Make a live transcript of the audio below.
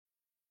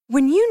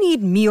When you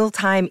need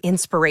mealtime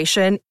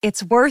inspiration,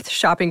 it's worth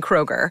shopping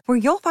Kroger, where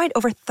you'll find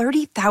over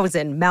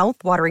 30,000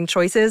 mouth-watering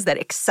choices that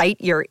excite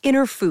your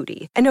inner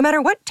foodie. And no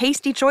matter what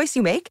tasty choice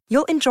you make,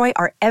 you'll enjoy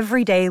our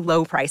everyday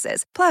low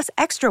prices, plus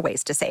extra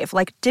ways to save,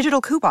 like digital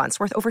coupons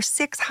worth over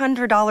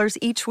 $600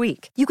 each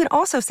week. You can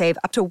also save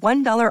up to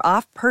 $1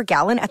 off per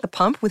gallon at the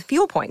pump with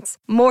fuel points.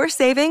 More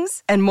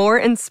savings and more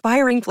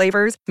inspiring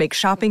flavors make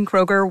shopping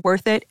Kroger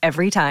worth it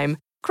every time.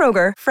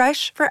 Kroger,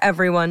 fresh for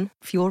everyone.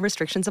 Fuel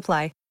restrictions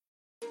apply.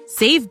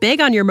 Save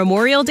big on your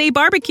Memorial Day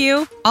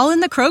barbecue, all in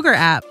the Kroger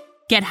app.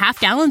 Get half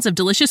gallons of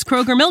delicious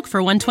Kroger milk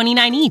for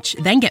 $1.29 each.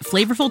 Then get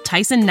flavorful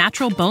Tyson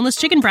natural boneless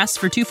chicken breasts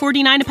for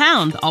 $2.49 a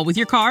pound, all with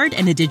your card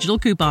and a digital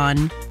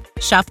coupon.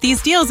 Shop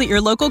these deals at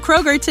your local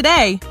Kroger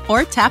today,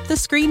 or tap the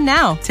screen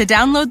now to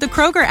download the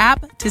Kroger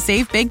app to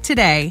save big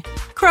today.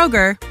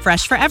 Kroger,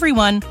 fresh for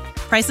everyone.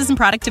 Prices and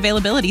product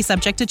availability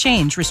subject to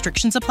change.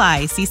 Restrictions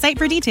apply. See site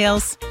for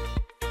details.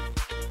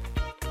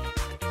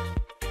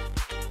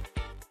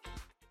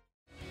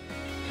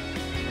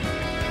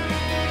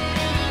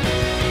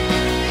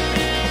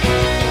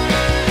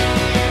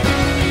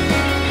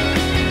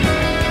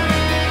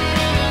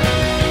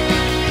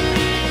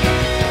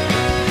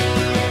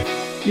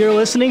 You're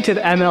listening to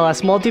the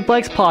MLS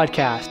Multiplex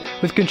podcast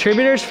with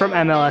contributors from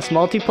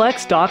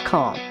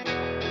MLSMultiplex.com.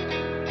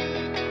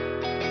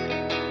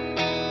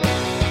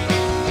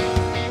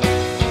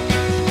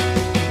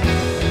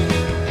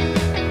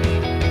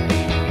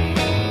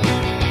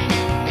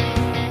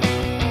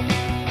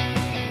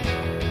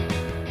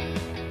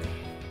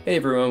 Hey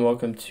everyone,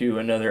 welcome to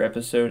another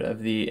episode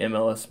of the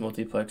MLS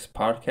Multiplex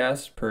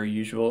podcast. Per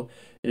usual,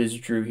 it is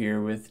Drew here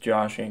with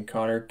Josh and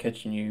Connor,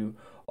 catching you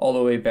all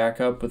the way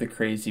back up with a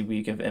crazy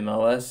week of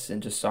MLS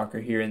and just soccer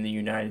here in the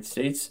United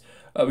States.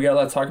 We got a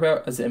lot to talk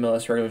about as the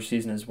MLS regular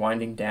season is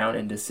winding down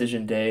and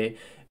decision day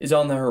is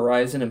on the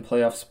horizon and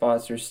playoff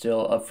spots are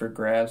still up for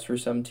grabs for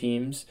some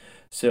teams.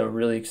 So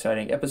really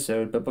exciting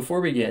episode. But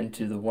before we get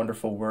into the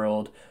wonderful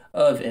world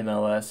of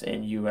MLS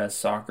and US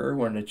soccer,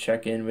 wanted to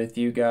check in with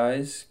you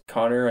guys.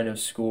 Connor, I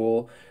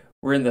know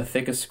we're in the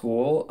thick of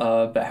school,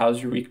 but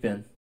how's your week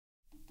been?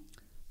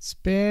 It's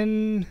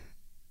been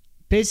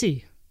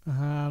busy.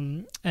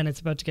 And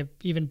it's about to get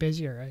even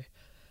busier.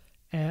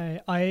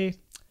 I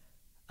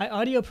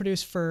audio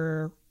produce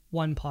for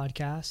one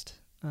podcast,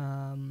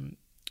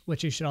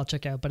 which you should all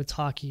check out, but it's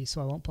hockey, so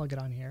I won't plug it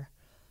on here.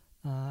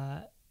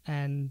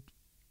 And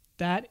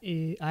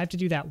I have to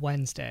do that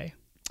Wednesday.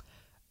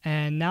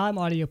 And now I'm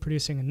audio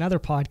producing another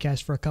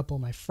podcast for a couple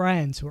of my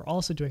friends who are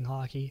also doing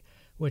hockey,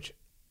 which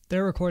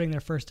they're recording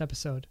their first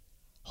episode,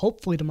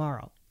 hopefully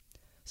tomorrow.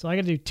 So I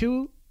got to do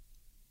two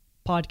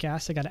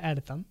podcasts. I got to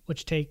edit them,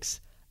 which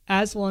takes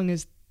as long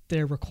as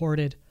they're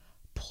recorded,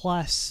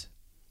 plus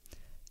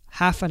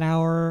half an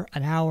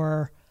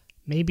hour,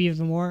 maybe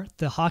even more.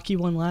 The hockey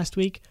one last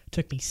week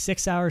took me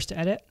 6 hours to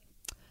edit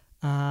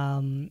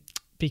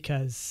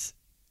because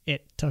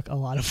it took a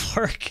lot of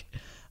work.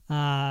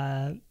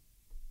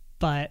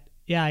 But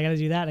yeah, I got to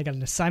do that. I got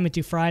an assignment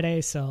due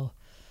Friday, so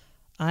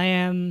I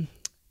am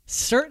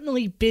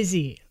certainly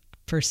busy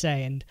per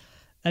se, and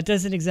that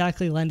doesn't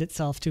exactly lend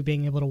itself to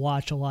being able to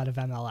watch a lot of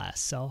MLS.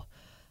 So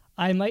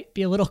I might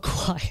be a little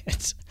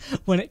quiet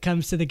when it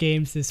comes to the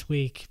games this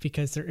week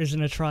because there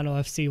isn't a Toronto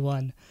FC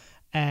one,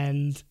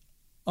 and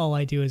all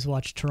I do is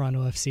watch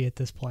Toronto FC at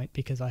this point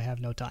because I have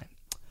no time.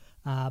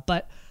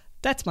 But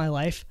that's my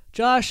life.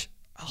 Josh,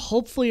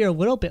 hopefully you're a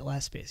little bit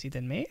less busy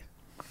than me.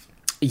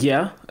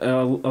 Yeah,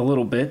 a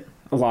little bit.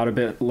 A lot of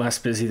bit less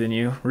busy than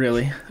you,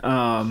 really.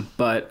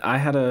 But I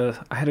had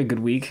a good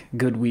week,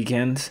 good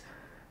weekend.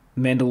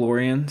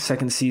 Mandalorian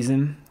second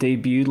season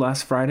debuted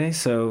last Friday,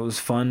 so it was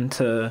fun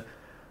to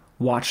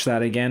watch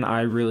that again.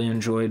 I really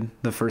enjoyed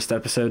the first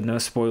episode. No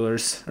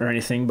spoilers or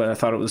anything, but I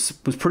thought it was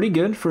pretty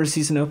good for a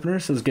season opener,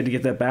 so it was good to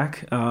get that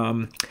back.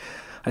 I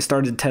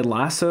started Ted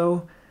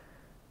Lasso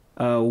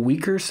a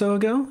week or so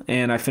ago,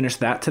 and I finished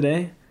that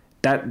today.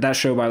 That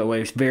show, by the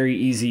way, is very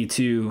easy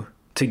to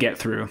get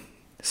through.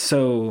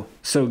 So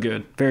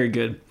good, very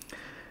good.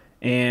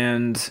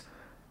 And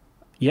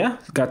yeah,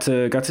 got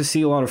to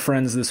see a lot of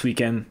friends this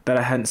weekend that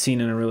I hadn't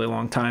seen in a really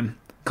long time.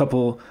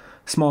 Couple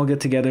small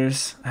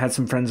get-togethers. I had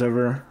some friends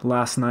over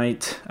last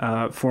night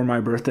for my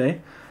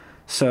birthday,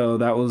 so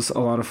that was a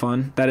lot of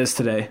fun. That is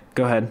today.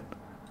 Go ahead.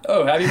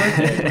 Oh, happy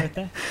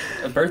birthday!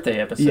 A birthday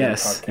episode.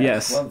 Yes, podcast.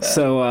 yes. Love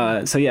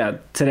that. So yeah,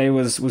 today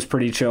was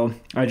pretty chill.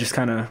 I just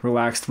kind of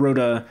relaxed.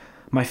 Wrote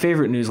my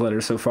favorite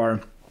newsletter so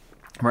far,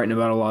 writing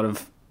about a lot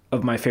of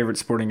my favorite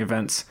sporting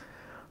events.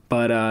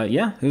 But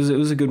yeah, it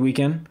was a good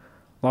weekend.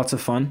 Lots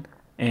of fun.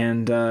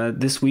 And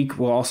this week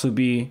will also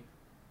be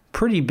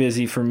pretty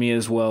busy for me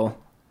as well.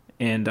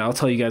 And I'll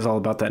tell you guys all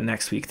about that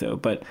next week, though.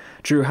 But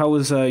Drew, how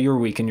was your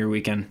week and your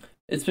weekend?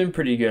 It's been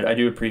pretty good. I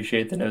do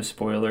appreciate the no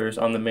spoilers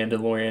on The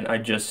Mandalorian. I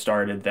just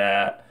started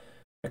that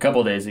a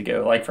couple days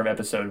ago, like from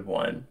episode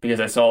 1, because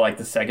I saw like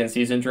the second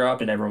season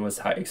dropped and everyone was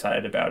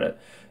excited about it.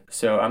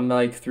 So I'm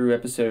like through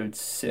episode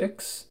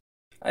 6,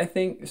 I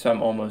think. So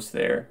I'm almost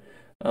there.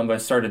 But I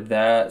started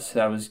that, so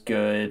that was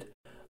good.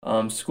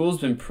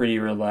 School's been pretty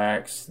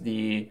relaxed.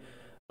 The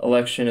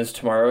election is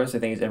tomorrow, as I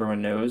think as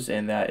everyone knows,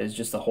 and that is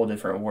just a whole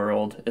different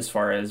world as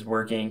far as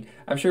working.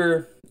 I'm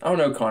sure, I don't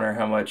know, Connor,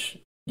 how much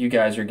you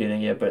guys are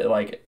getting it, but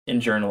like in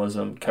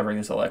journalism, covering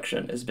this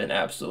election has been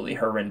absolutely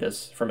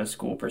horrendous from a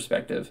school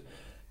perspective.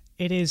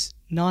 It is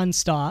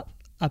nonstop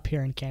up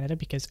here in Canada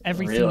because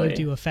everything we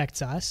do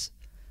affects us,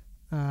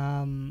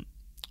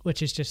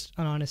 which is just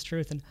an honest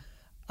truth. And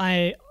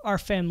our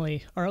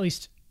family, or at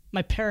least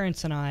my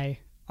parents and I,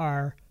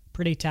 are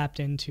pretty tapped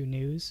into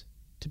news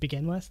to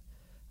begin with,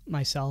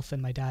 myself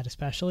and my dad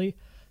especially.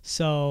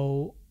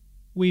 So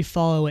we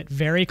follow it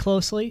very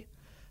closely.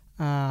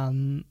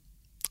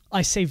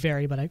 I say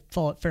very, but I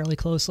follow it fairly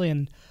closely,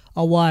 and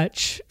I'll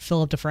watch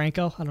Philip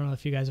DeFranco. I don't know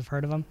if you guys have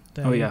heard of him.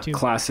 YouTube.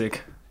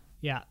 Classic.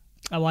 Yeah,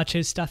 I watch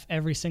his stuff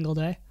every single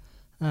day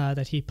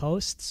that he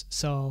posts,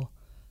 so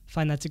I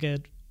find that's a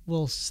good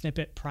little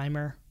snippet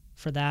primer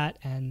for that.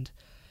 And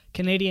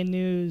Canadian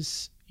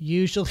news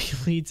usually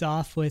leads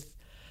off with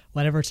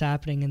whatever's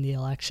happening in the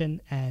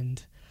election,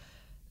 and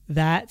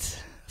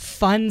that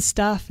fun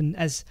stuff. And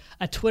as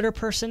a Twitter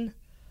person,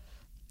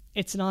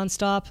 it's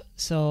nonstop,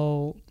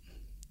 so...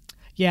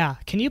 Yeah,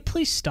 can you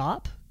please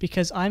stop?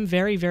 Because I'm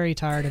very, very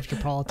tired of your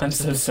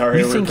politics. I'm so sorry.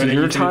 You think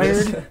you're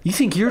tired? You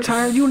think you're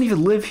tired? You don't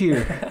even live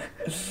here.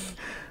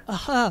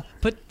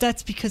 But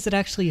that's because it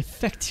actually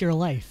affects your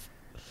life.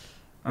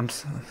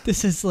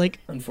 This is like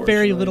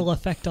very little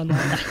effect on my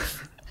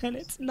life, and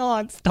it's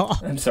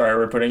nonstop. I'm sorry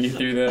we're putting you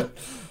through that.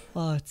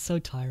 Oh, it's so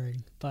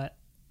tiring, but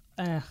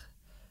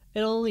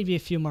it'll only be a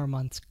few more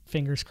months.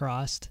 Fingers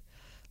crossed.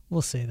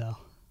 We'll see though.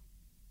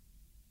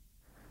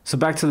 So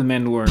back to The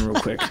Mandalorian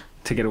real quick.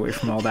 To get away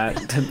from all that,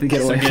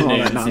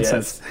 that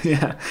nonsense.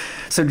 Yes. Yeah.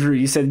 So Drew,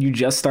 you said you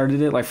just started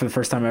it like for the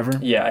first time ever?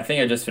 Yeah, I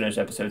think I just finished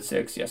episode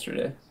 6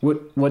 yesterday.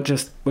 What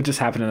just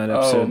happened in that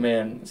episode? Oh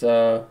man.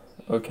 So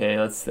okay,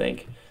 let's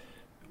think.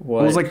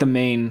 What was like the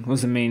main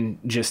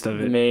gist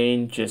of it? The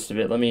main gist of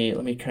it. Let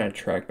me kind of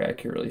track back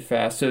here really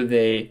fast. So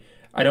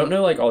I don't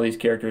know like all these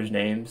characters'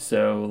 names,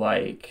 so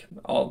like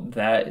all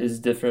that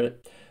is different.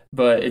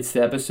 But it's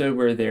the episode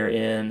where they're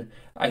in,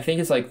 I think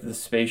it's like the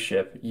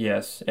spaceship,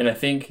 yes. And I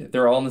think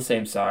they're all on the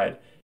same side.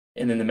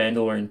 And then the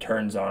Mandalorian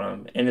turns on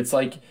them. And it's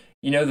like,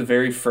 you know,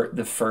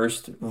 the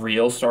first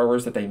real Star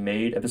Wars that they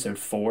made, episode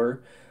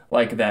 4,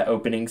 like that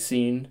opening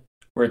scene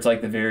where it's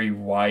like the very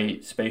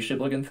white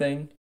spaceship looking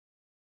thing.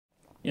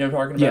 You know what I'm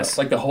talking about? Yes.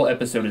 Like the whole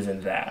episode is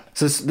in that.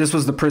 So this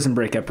was the Prison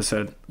Break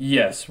episode.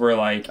 Yes, where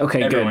like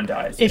everyone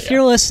dies. If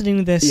you're listening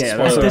to this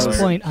at this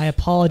point, I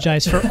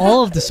apologize for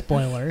all of the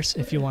spoilers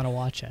if you want to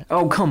watch it.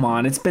 Oh, come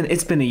on. It's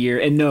been a year.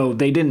 And no,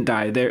 they didn't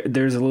die.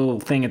 There's a little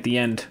thing at the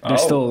end. They're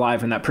still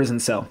alive in that prison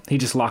cell. He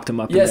just locked them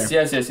up in there.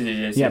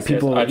 Yes.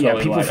 People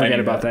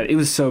forget about that. It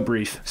was so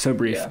brief.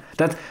 Yeah.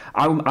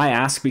 I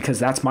ask because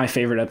that's my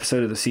favorite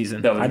episode of the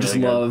season. I just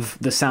love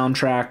the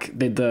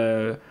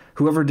soundtrack,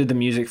 whoever did the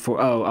music for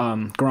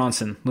Ludwig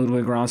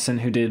Göransson,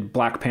 who did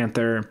Black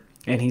Panther,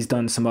 and he's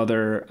done some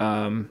other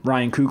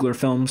Ryan Coogler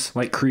films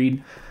like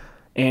Creed,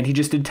 and he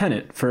just did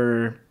Tenet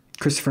for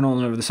Christopher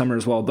Nolan over the summer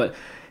as well. But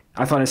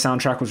I thought his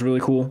soundtrack was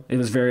really cool. It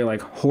was very like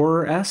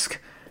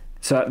horror-esque.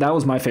 So that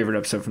was my favorite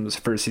episode from this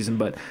first season.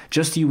 But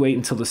just you wait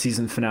until the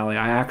season finale.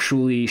 I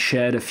actually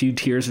shed a few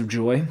tears of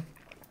joy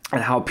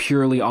at how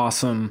purely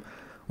awesome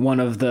one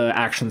of the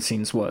action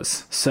scenes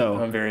was. So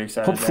I'm very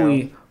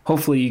excited.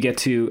 Hopefully you get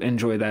to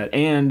enjoy that.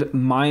 And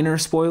minor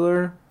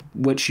spoiler,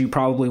 which you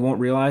probably won't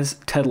realize,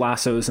 Ted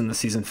Lasso is in the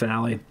season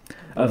finale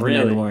of The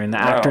Mandalorian.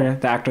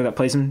 The actor that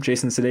plays him,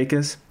 Jason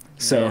Sudeikis.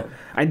 So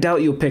I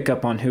doubt you'll pick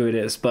up on who it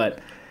is, but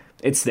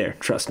it's there.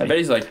 Trust me. I bet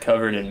he's like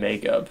covered in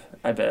makeup.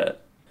 I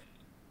bet.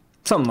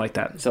 Something like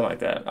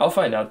that. I'll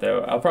find out though.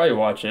 I'll probably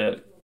watch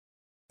it.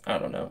 I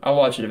don't know. I'll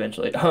watch it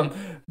eventually. But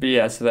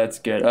yeah, so that's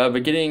good.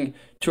 But getting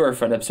to our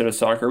fun episode of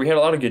soccer, we had a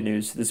lot of good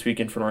news this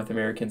weekend for North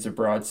Americans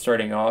abroad.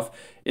 Starting off,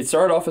 it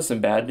started off with some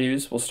bad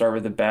news. We'll start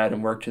with the bad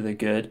and work to the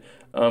good.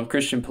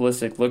 Christian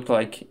Pulisic looked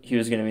like he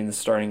was going to be in the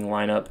starting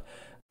lineup,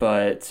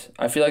 but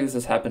I feel like this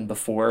has happened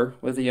before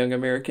with a young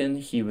American.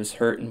 He was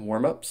hurt in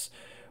warm-ups,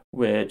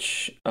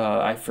 which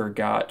I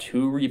forgot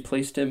who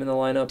replaced him in the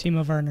lineup.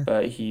 Timo Werner.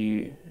 But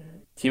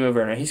Timo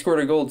Werner. He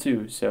scored a goal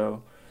too,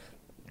 so...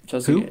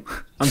 Who?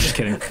 I'm just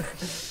kidding.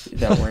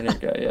 That Werner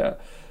guy, yeah.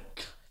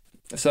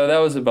 So that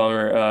was a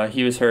bummer.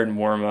 He was hurt in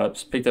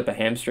warm-ups, picked up a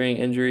hamstring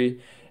injury,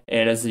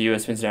 and as the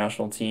U.S. men's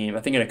national team, I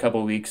think in a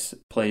couple of weeks,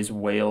 plays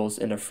Wales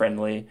in a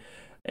friendly.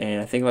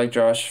 And I think like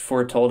Josh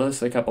foretold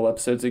us a couple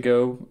episodes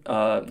ago,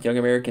 young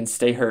Americans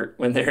stay hurt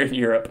when they're in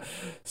Europe.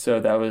 So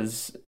that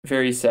was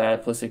very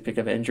sad. Pulisic picked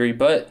up an injury.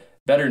 But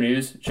better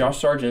news, Josh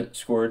Sargent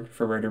scored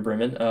for Werder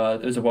Bremen.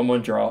 It was a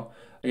 1-1 draw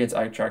against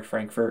Eintracht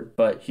Frankfurt,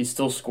 but he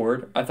still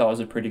scored. I thought it was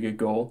a pretty good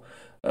goal.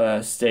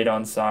 Stayed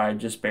on side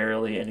just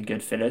barely, and a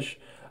good finish.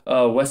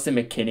 Weston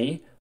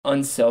McKennie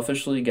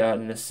unselfishly got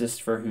an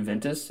assist for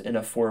Juventus in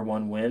a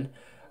 4-1 win.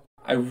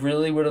 I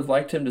really would have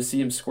liked him to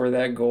see him score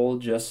that goal,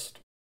 just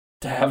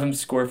to have him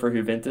score for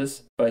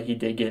Juventus, but he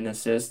did get an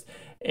assist.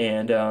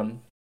 And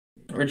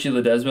Richie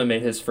Ledesma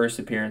made his first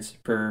appearance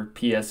for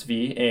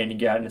PSV, and he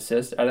got an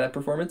assist out of that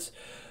performance.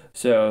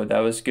 So that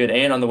was good.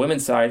 And on the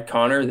women's side,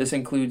 Connor, this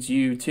includes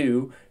you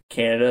too.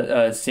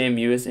 Canada, Sam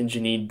Mewis and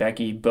Janine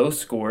Becky both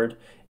scored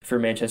for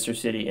Manchester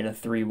City in a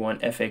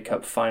 3-1 FA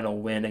Cup final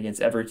win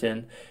against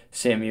Everton.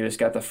 Sam Mewis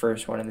got the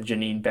first one, and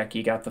Janine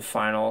Becky got the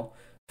final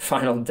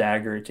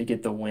dagger to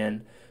get the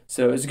win.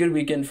 So it was a good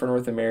weekend for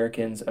North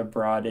Americans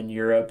abroad in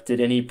Europe.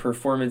 Did any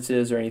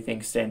performances or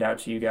anything stand out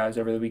to you guys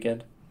over the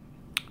weekend?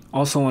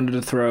 Also wanted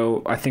to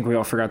throw, I think we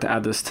all forgot to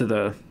add this to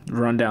the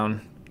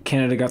rundown.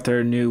 Canada got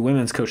their new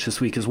women's coach this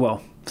week as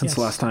well, since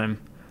the last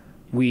time.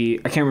 I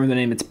can't remember the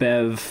name, it's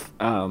Bev,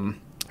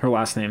 her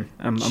last name.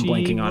 I'm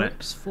blanking on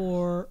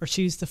it.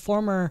 She's the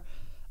former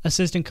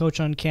assistant coach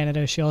on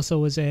Canada. She also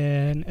was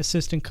an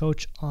assistant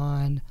coach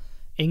on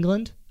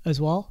England as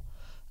well.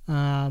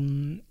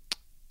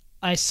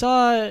 I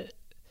saw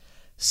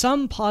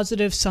some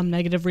positive, some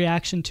negative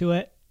reaction to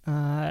it.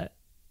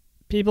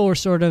 People were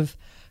sort of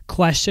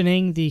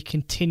questioning the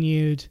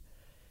continued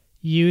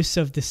use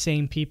of the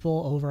same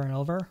people over and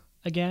over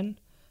again,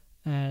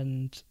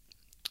 and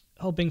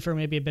hoping for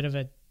maybe a bit of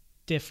a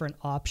different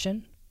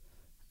option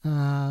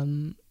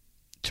to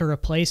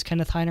replace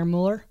Kenneth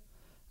Heiner-Muller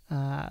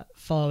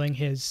following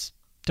his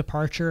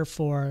departure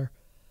for,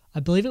 I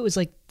believe it was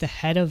like the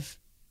head of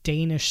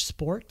Danish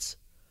sports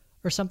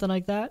or something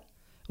like that.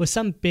 It was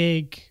some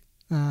big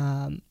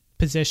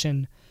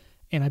position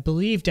in, I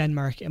believe,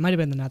 Denmark. It might have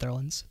been the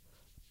Netherlands.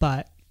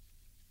 But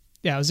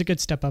yeah, it was a good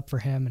step up for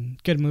him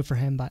and good move for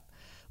him. But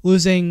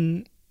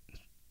losing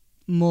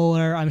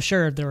Muller, I'm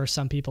sure there were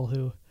some people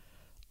who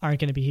aren't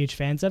going to be huge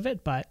fans of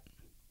it, but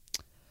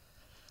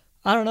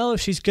I don't know if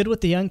she's good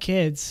with the young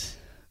kids.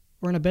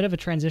 We're in a bit of a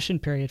transition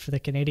period for the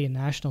Canadian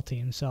national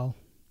team, so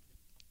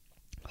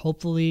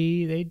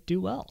hopefully they do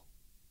well.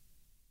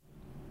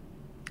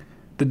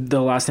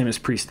 The last name is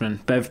Priestman.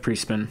 Bev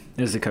Priestman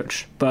is the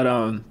coach.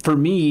 But for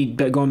me,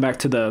 going back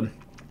to the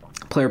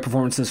player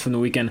performances from the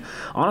weekend,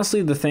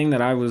 honestly, the thing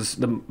that I was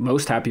the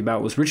most happy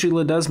about was Richie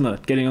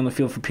Ledesma getting on the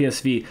field for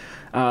PSV.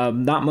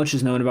 Not much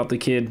is known about the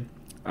kid.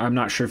 I'm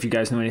not sure if you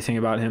guys know anything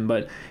about him,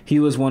 but he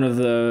was one of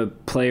the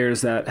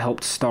players that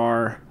helped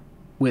star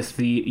with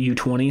the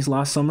U20s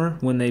last summer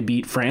when they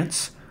beat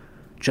France.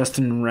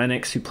 Justin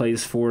Rennicks, who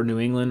plays for New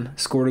England,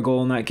 scored a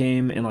goal in that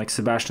game, and like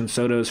Sebastian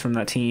Soto's from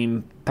that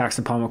team,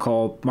 Paxton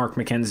Pomacall, Mark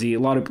McKenzie, a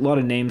lot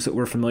of names that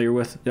we're familiar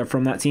with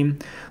from that team.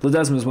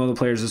 Ledesma is one of the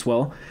players as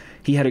well.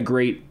 He had a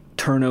great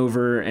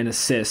turnover and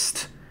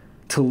assist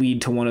to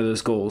lead to one of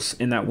those goals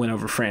in that win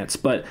over France.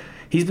 But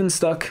he's been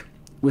stuck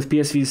with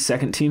PSV's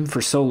second team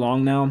for so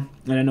long now,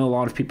 and I know a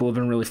lot of people have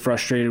been really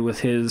frustrated with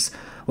his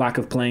lack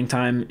of playing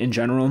time in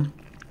general.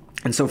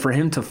 And so for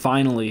him to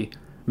finally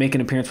make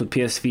an appearance with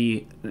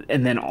PSV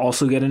and then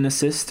also get an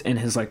assist in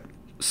his like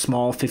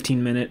small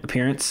 15-minute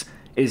appearance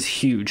is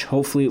huge.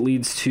 Hopefully it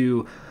leads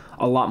to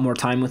a lot more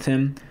time with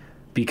him,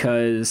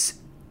 because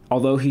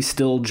although he's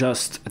still I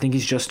think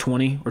he's just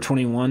 20 or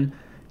 21,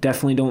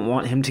 definitely don't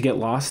want him to get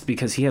lost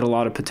because he had a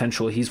lot of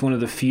potential. He's one of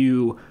the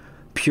few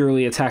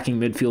purely attacking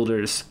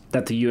midfielders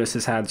that the U.S.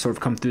 has had sort of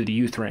come through the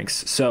youth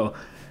ranks. So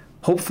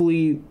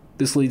hopefully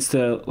this leads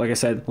to, like I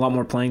said, a lot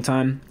more playing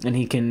time, and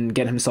he can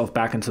get himself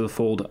back into the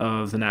fold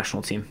of the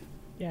national team.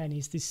 Yeah, and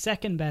he's the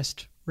second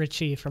best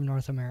Richie from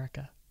North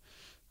America,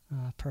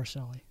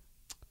 personally.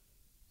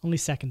 Only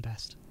second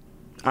best.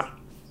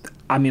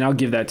 I mean, I'll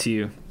give that to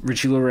you.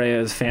 Richie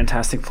Laryea is a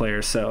fantastic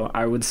player, so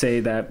I would say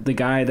that the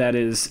guy that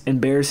is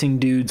embarrassing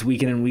dudes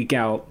week in and week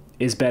out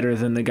is better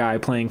than the guy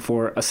playing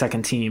for a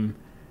second team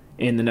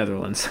in the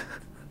Netherlands.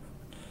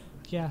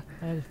 Yeah.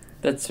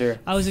 That's fair.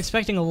 I was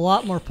expecting a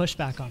lot more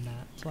pushback on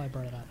that. That's why I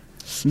brought it up.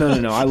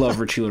 No. I love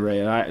Richie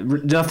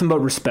Laryea. Nothing but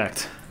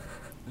respect.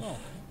 Oh,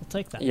 I'll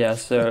take that. Yeah,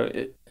 so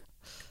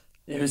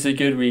it was a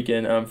good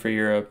weekend for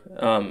Europe,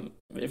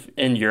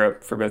 in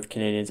Europe for both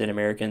Canadians and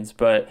Americans.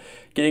 But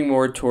getting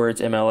more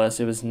towards MLS,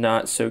 it was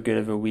not so good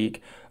of a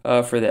week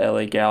for the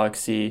LA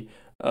Galaxy.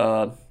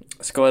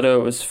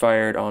 Schelotto was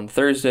fired on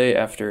Thursday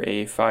after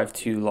a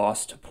 5-2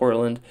 loss to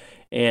Portland.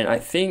 And I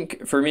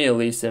think, for me at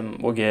least,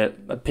 and we'll get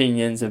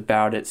opinions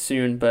about it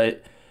soon,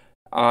 but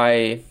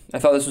I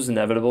thought this was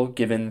inevitable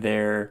given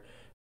their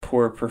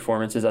poor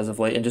performances as of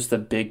late and just the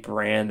big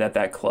brand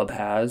that club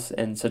has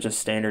and such a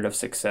standard of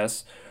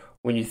success.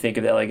 When you think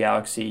of the LA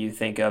Galaxy, you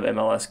think of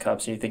MLS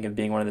Cups, and you think of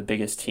being one of the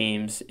biggest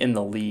teams in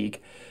the league.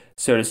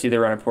 So to see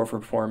them run a poor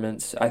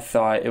performance, I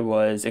thought it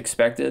was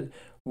expected.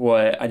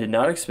 What I did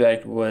not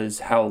expect was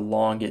how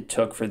long it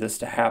took for this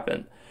to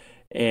happen.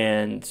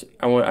 And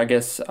I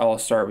guess I'll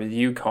start with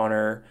you,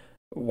 Connor.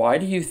 Why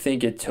do you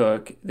think it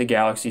took the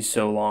Galaxy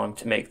so long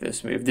to make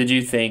this move? Did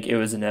you think it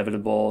was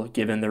inevitable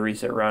given the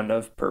recent run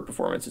of poor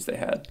performances they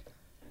had?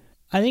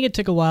 I think it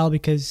took a while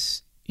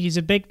because he's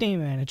a big name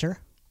manager.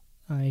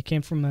 He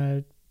came from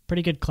a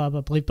pretty good club,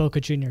 I believe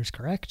Boca Juniors,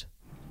 correct?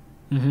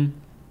 Mm-hmm.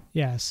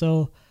 Yeah,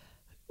 so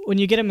when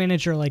you get a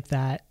manager like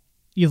that,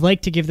 you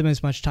like to give them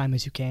as much time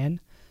as you can.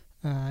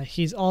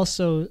 He's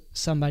also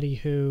somebody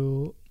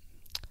who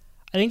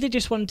I think they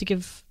just wanted to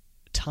give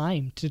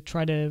time to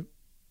try to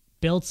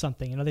build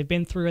something. They've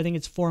been through, I think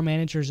it's 4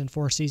 managers in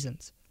 4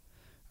 seasons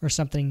or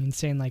something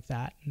insane like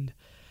that. And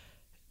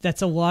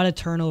that's a lot of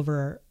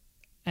turnover.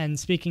 And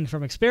speaking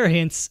from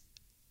experience,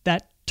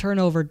 that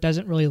turnover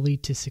doesn't really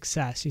lead to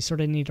success. You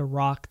sort of need a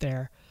rock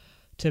there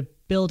to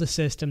build a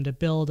system, to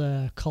build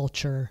a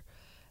culture.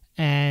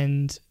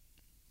 And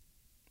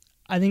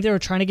I think they were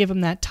trying to give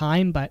him that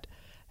time, but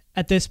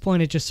at this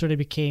point it just sort of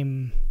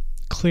became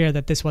clear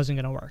that this wasn't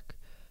going to work.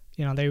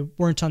 They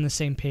weren't on the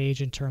same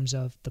page in terms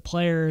of the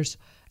players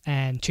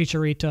and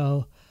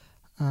Chicharito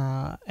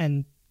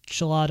and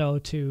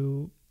Schelotto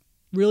to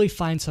really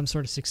find some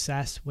sort of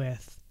success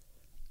with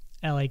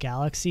LA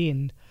Galaxy.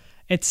 And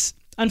it's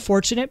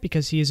unfortunate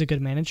because he is a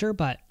good manager,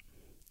 but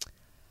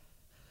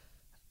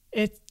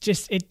it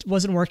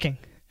wasn't working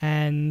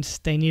and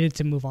they needed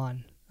to move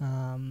on.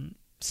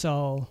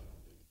 So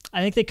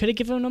I think they could have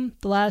given him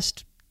the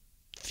last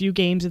few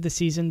games of the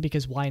season,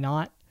 because why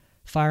not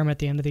fire him at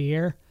the end of the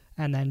year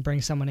and then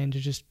bring someone in to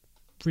just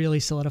really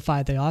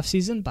solidify the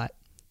offseason. But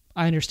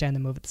I understand the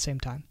move at the same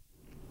time.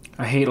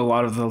 I hate a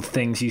lot of the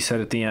things you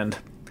said at the end.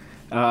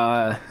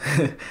 Not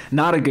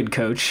a good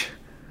coach,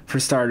 for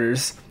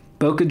starters.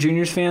 Boca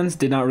Juniors fans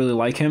did not really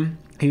like him.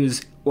 He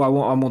was,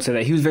 well, I won't say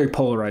that. He was very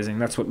polarizing.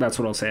 That's what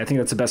I'll say. I think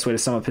that's the best way to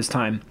sum up his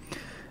time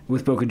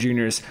with Boca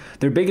Juniors.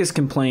 Their biggest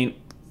complaint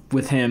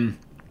with him,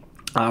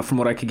 from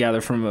what I could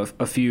gather from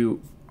a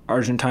few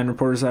Argentine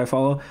reporters that I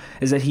follow,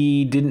 is that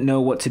he didn't know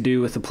what to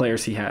do with the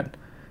players he had.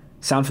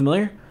 Sound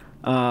familiar?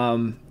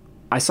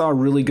 I saw a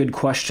really good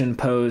question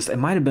posed. It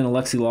might have been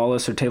Alexi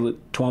Lawless or Taylor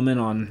Twellman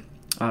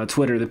on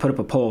Twitter. They put up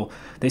a poll.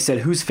 They said,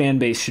 whose fan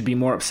base should be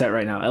more upset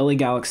right now, LA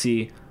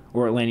Galaxy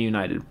or Atlanta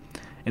United?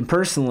 And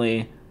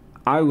personally,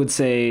 I would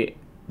say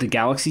the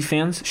Galaxy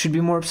fans should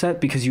be more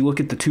upset, because you look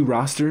at the 2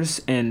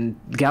 rosters, and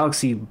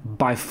Galaxy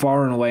by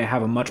far and away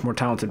have a much more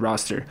talented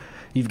roster.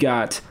 You've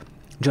got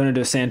Jonah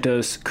Dos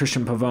Santos,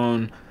 Christian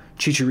Pavone,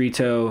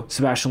 Chicharito,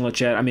 Sebastian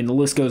Lletget. I mean, the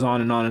list goes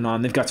on and on and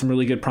on. They've got some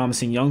really good,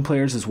 promising young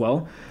players as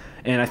well.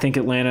 And I think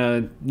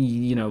Atlanta,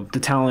 the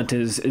talent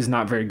is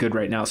not very good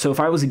right now. So if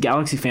I was a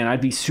Galaxy fan,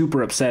 I'd be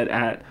super upset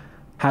at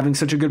having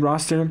such a good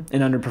roster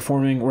and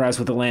underperforming, whereas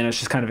with Atlanta, it's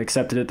just kind of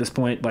accepted at this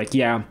point. Like,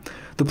 yeah,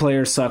 the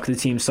players suck, the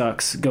team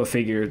sucks, go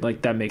figure.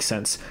 Like, that makes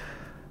sense.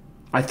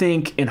 I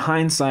think in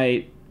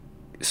hindsight,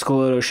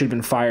 Schelotto should have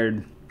been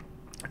fired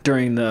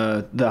during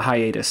the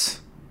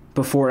hiatus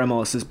before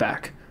MLS is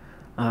back.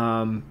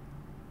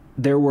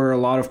 There were a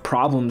lot of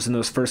problems in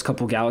those first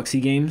couple Galaxy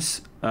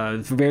games.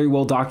 Very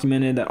well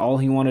documented that all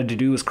he wanted to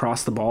do was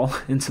cross the ball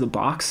into the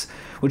box,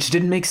 which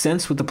didn't make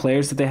sense with the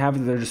players that they have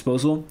at their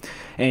disposal.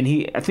 And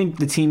I think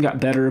the team got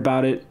better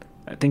about it.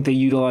 I think they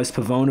utilized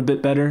Pavone a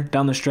bit better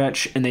down the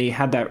stretch, and they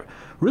had that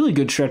really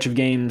good stretch of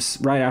games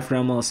right after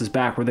MLS is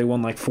back where they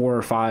won like 4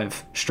 or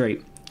 5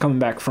 straight, coming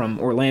back from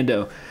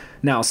Orlando.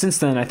 Now, since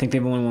then, I think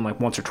they've only won like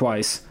once or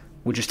twice,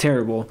 which is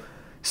terrible.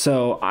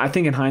 So I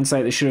think in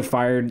hindsight, they should have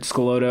fired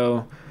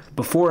Schelotto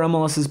before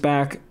MLS is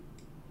back,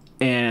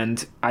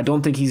 and I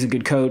don't think he's a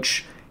good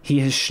coach. He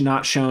has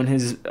not shown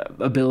his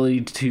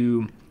ability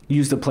to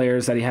use the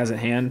players that he has at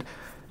hand.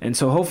 And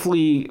so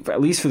hopefully, at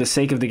least for the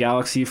sake of the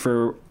Galaxy,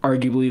 for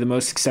arguably the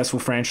most successful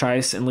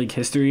franchise in league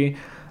history,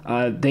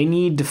 they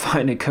need to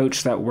find a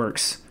coach that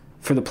works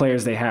for the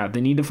players they have.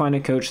 They need to find a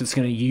coach that's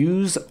going to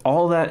use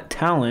all that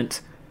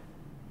talent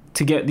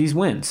to get these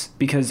wins,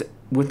 because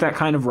with that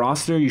kind of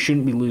roster, you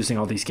shouldn't be losing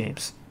all these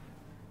games.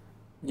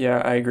 Yeah,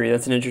 I agree.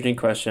 That's an interesting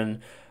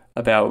question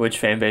about which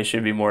fan base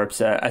should be more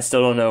upset. I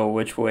still don't know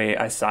which way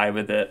I side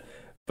with it.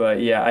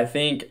 But yeah, I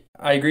think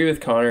I agree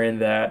with Connor in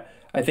that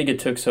I think it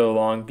took so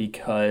long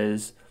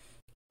because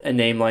a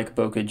name like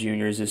Boca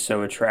Juniors is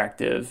so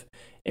attractive.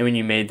 And when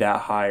you made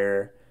that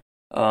hire,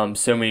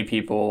 so many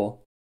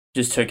people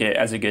just took it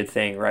as a good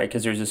thing, right?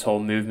 Because there's this whole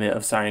movement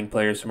of signing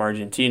players from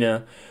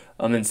Argentina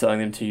and selling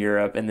them to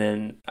Europe. And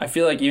then I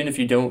feel like even if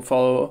you don't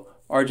follow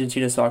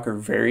Argentina soccer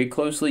very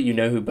closely, you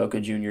know who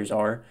Boca Juniors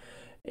are.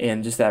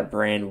 And just that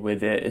brand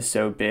with it is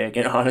so big.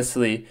 And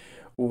honestly,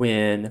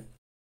 I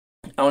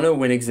don't know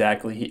when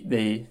exactly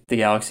the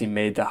Galaxy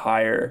made the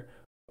hire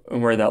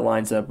and where that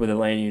lines up with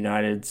Atlanta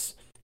United's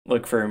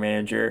look for a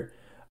manager.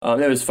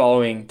 That was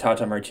following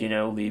Tata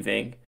Martino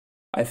leaving.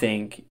 I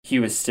think he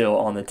was still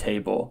on the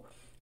table.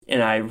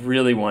 And I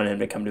really wanted him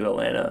to come to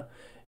Atlanta.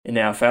 And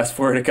now, fast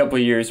forward a couple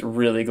of years,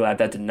 really glad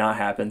that did not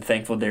happen.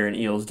 Thankful Darren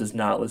Eales does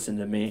not listen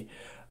to me.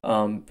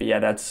 But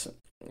yeah,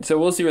 so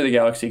we'll see where the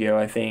Galaxy go.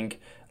 I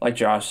think, like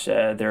Josh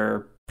said,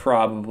 they're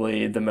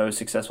probably the most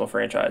successful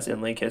franchise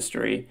in league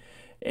history.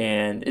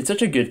 And it's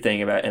such a good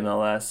thing about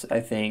MLS, I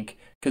think,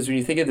 because when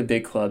you think of the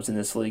big clubs in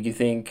this league, you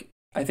think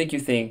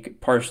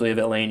partially of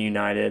Atlanta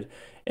United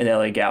and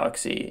LA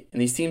Galaxy.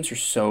 And these teams are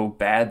so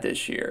bad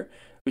this year.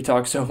 We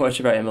talk so much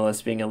about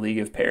MLS being a league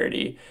of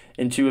parity,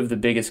 and 2 of the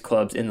biggest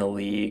clubs in the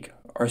league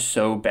are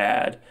so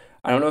bad.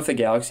 I don't know if the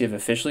Galaxy have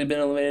officially been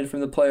eliminated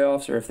from the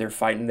playoffs or if they're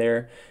fighting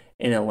there.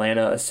 And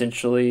Atlanta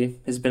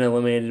essentially has been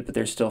eliminated, but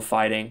they're still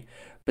fighting.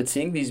 But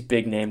seeing these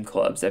big name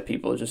clubs that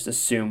people just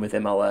assume with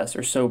MLS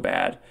are so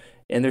bad,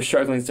 and they're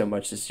struggling so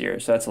much this year.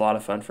 So that's a lot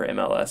of fun for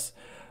MLS.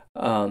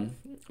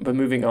 But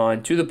moving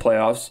on to the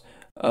playoffs,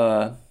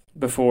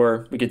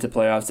 before we get to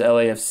playoffs, the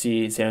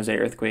LAFC San Jose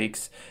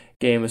Earthquakes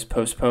game was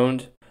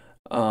postponed.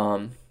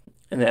 And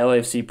the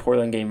LAFC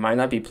Portland game might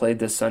not be played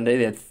this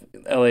Sunday.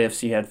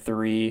 LAFC had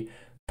 3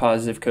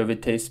 positive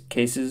COVID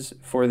cases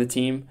for the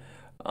team.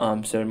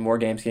 So more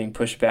games getting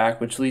pushed back,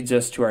 which leads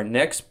us to our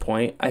next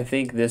point. I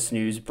think this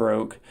news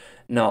broke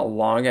not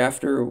long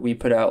after we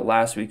put out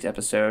last week's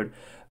episode,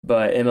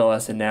 but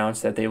MLS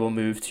announced that they will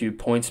move to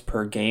points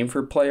per game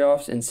for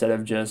playoffs instead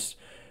of just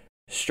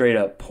straight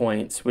up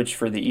points, which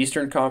for the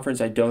Eastern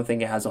Conference, I don't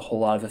think it has a whole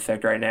lot of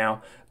effect right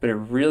now, but it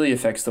really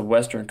affects the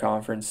Western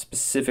Conference,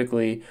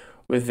 specifically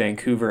with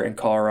Vancouver and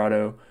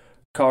Colorado.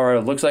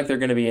 Colorado looks like they're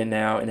going to be in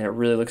now, and it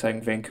really looks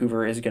like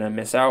Vancouver is going to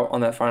miss out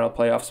on that final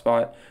playoff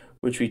spot,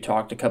 which we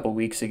talked a couple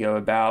weeks ago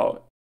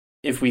about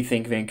if we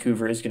think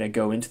Vancouver is going to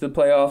go into the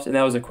playoffs. And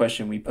that was a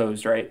question we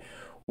posed, right?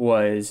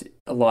 Was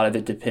a lot of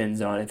it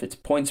depends on if it's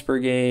points per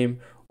game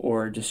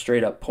or just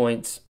straight up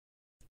points.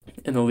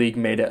 And the league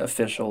made it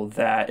official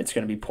that it's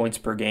going to be points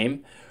per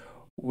game,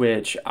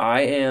 which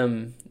I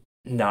am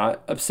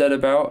not upset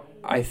about.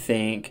 I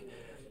think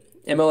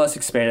MLS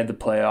expanded the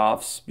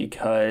playoffs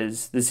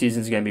because the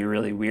season's going to be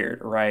really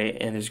weird, right?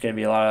 And there's going to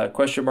be a lot of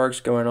question marks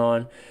going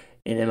on.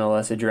 And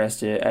MLS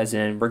addressed it as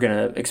in, we're going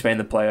to expand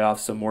the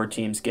playoffs so more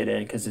teams get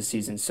in because the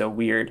season's so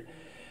weird.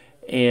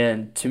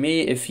 And to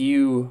me, if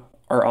you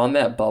are on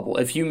that bubble,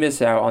 if you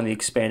miss out on the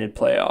expanded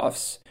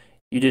playoffs,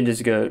 you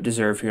didn't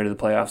deserve to go to the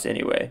playoffs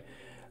anyway.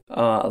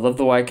 I love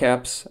the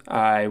Whitecaps.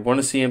 I want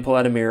to see him pull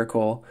out a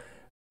miracle.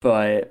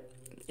 But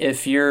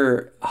if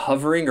you're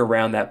hovering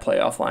around that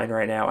playoff line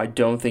right now, I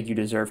don't think you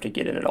deserve to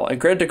get in at all.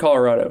 And credit to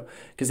Colorado,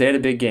 because they had a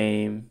big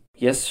game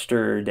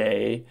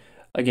yesterday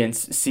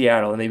against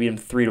Seattle, and they beat them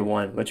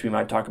 3-1, which we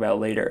might talk about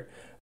later.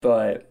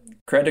 But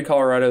credit to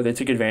Colorado, they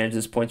took advantage of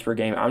this points per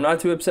game. I'm not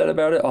too upset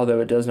about it,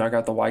 although it does knock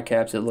out the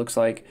Whitecaps, it looks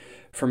like,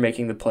 for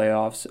making the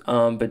playoffs.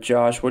 But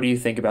Josh, what do you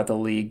think about the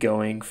league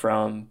going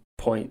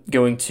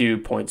to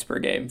points per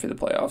game for the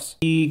playoffs? To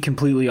be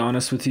completely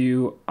honest with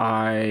you,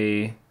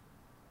 I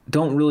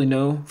don't really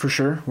know for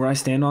sure where I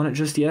stand on it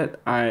just yet.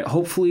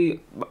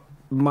 Hopefully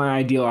my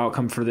ideal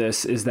outcome for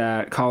this is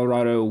that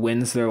Colorado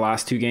wins their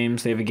last 2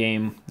 games. They have a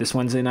game this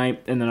Wednesday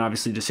night and then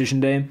obviously decision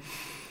day.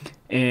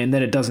 And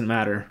then it doesn't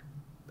matter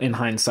in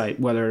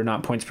hindsight whether or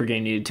not points per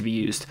game needed to be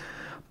used.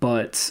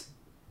 But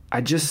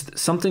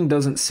something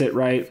doesn't sit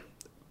right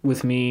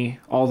with me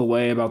all the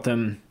way about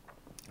them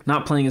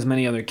not playing as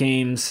many other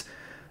games.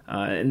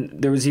 And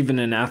there was even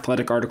an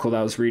Athletic article that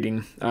I was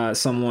reading.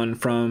 Someone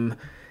from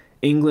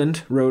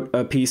England wrote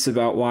a piece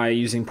about why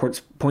using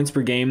points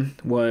per game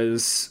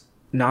was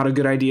not a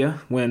good idea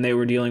when they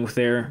were dealing with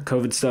their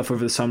COVID stuff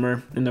over the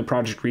summer in the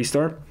Project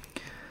Restart.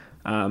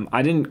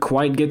 I didn't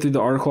quite get through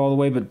the article all the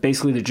way, but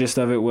basically the gist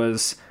of it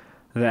was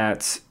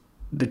that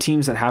the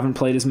teams that haven't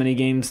played as many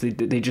games,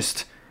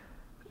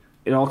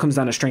 it all comes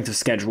down to strength of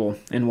schedule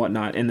and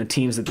whatnot, and the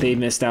teams that they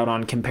missed out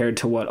on compared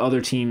to what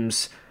other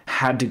teams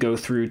had to go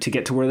through to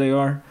get to where they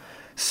are.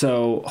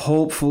 So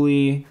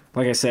hopefully,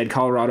 like I said,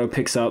 Colorado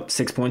picks up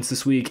 6 points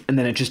this week, and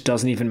then it just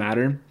doesn't even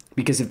matter.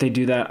 Because if they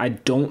do that, I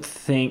don't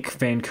think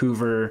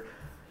Vancouver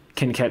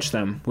can catch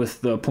them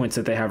with the points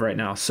that they have right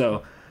now.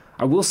 So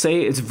I will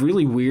say it's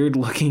really weird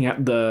looking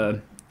at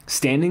the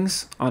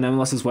standings on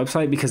MLS's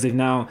website because they've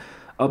now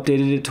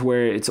updated it to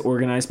where it's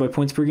organized by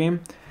points per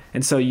game.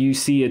 And so you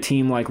see a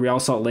team like Real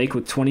Salt Lake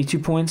with 22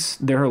 points,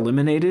 they're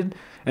eliminated.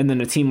 And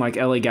then a team like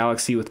LA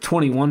Galaxy with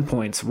 21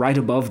 points right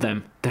above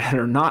them that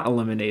are not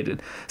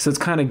eliminated. So it's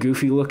kind of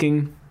goofy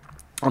looking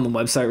on the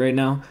website right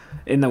now,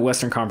 in the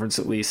Western Conference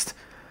at least.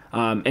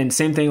 And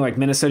same thing, like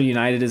Minnesota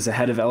United is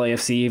ahead of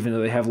LAFC even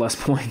though they have less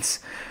points.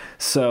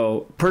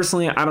 So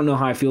personally, I don't know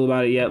how I feel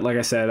about it yet. Like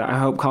I said, I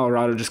hope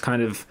Colorado just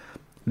kind of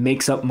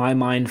makes up my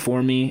mind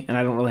for me and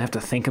I don't really have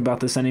to think about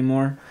this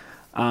anymore.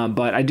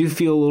 But I do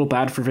feel a little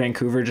bad for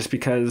Vancouver just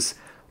because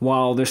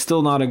while they're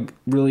still not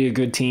really a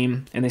good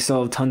team and they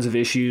still have tons of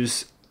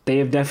issues, they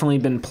have definitely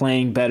been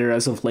playing better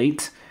as of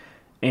late.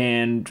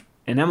 And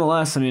in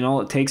MLS, I mean,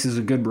 all it takes is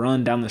a good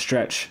run down the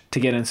stretch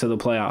to get into the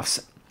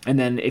playoffs. And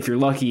then if you're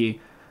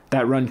lucky,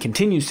 that run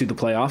continues through the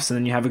playoffs, and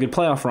then you have a good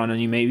playoff run, and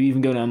you maybe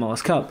even go to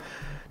MLS Cup.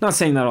 Not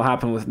saying that'll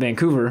happen with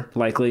Vancouver,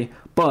 likely,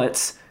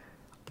 but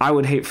I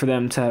would hate for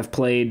them to have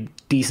played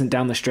decent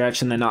down the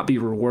stretch and then not be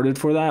rewarded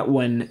for that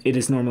when it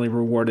is normally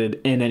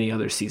rewarded in any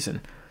other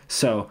season.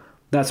 So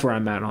that's where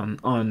I'm at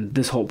on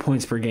this whole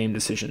points per game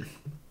decision.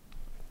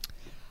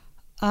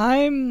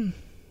 I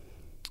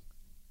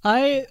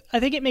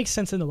think it makes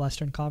sense in the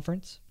Western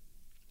Conference.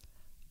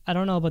 I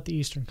don't know about the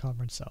Eastern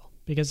Conference though,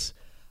 because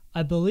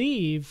I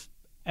believe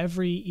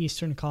every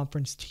Eastern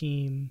Conference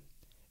team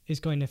is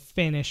going to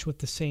finish with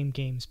the same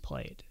games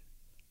played.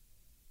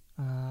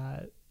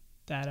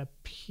 That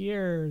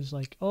appears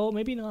like, oh,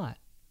 maybe not.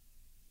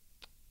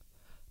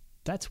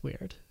 That's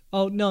weird.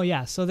 Oh, no,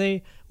 yeah. So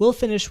everyone will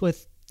finish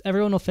with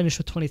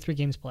 23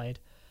 games played.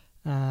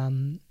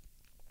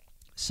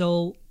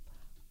 So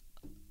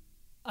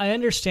I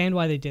understand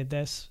why they did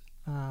this.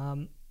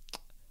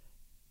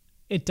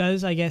 It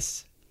does, I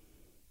guess,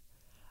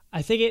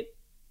 I think it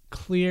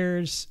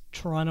clears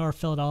Toronto or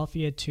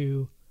Philadelphia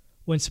to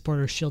win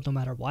Supporters Shield no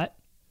matter what.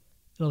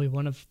 It'll be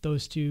one of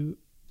those two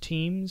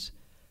teams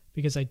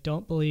because I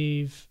don't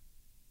believe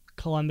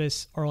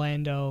Columbus,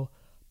 Orlando,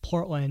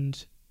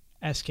 Portland,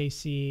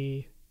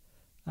 SKC,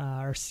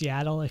 or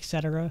Seattle,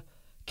 etc.,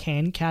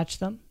 can catch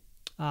them.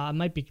 I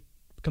might be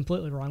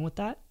completely wrong with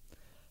that,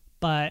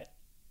 but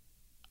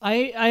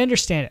I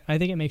understand it. I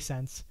think it makes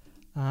sense.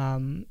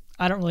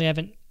 I don't really have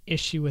an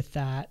issue with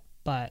that,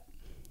 but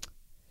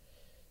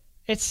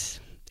it's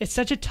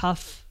such a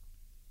tough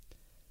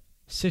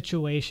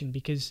situation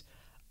because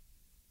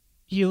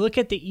you look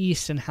at the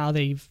East and how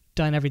they've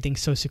done everything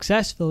so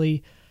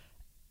successfully,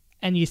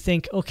 and you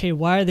think, okay,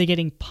 why are they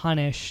getting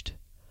punished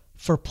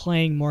for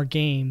playing more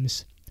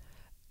games?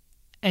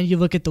 And you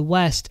look at the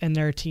West, and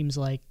there are teams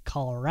like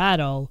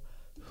Colorado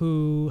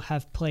who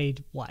have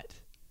played, what,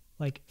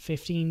 like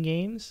 15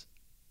 games?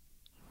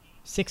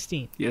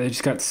 16. Yeah, they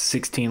just got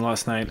 16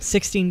 last night.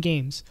 16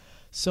 games.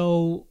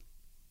 So,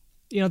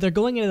 they're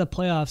going into the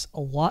playoffs a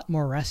lot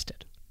more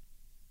rested.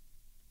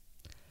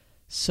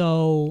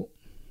 So,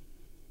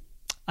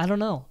 I don't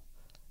know.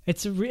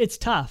 It's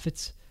tough.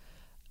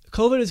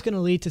 COVID is going to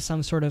lead to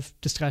some sort of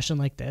discussion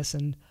like this,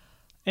 and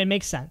it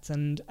makes sense.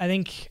 And I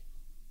think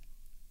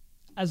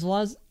as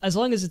long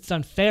as it's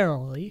done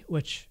fairly,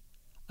 which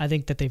I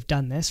think that they've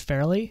done this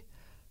fairly,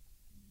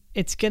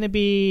 it's going to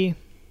be...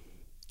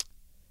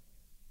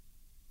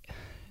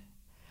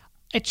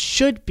 It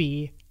should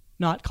be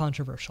not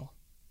controversial.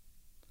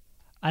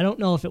 I don't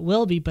know if it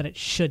will be, but it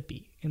should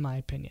be, in my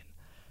opinion.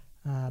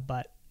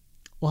 But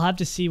we'll have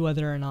to see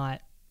whether or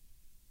not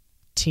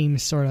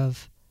teams sort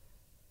of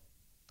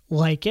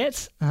like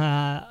it.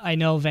 I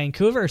know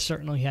Vancouver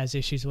certainly has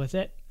issues with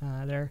it.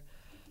 Their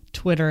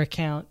Twitter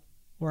account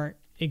weren't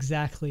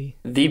exactly...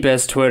 The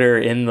best Twitter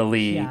in the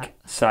league. Yeah.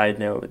 Side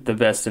note, the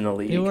best in the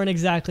league. They weren't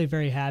exactly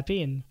very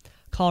happy, and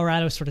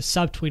Colorado sort of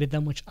subtweeted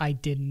them, which I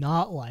did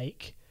not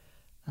like.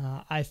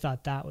 I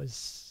thought that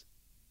was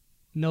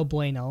no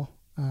bueno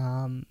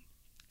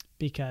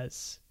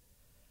because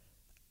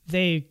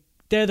they're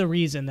the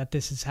reason that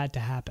this has had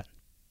to happen.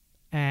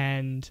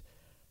 And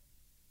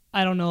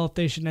I don't know if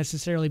they should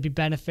necessarily be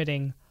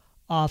benefiting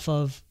off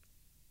of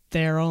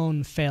their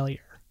own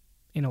failure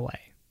in a way.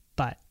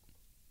 But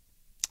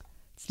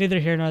it's neither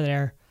here nor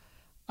there.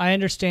 I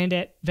understand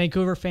it.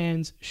 Vancouver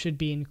fans should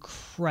be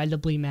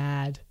incredibly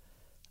mad,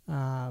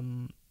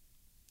 and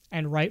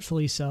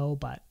rightfully so,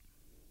 but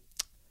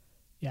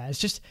yeah,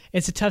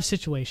 it's a tough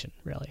situation,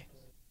 really.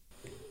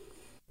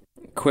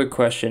 Quick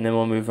question, and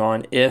we'll move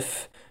on.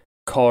 If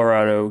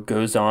Colorado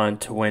goes on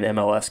to win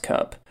MLS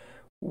Cup,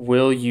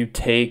 will you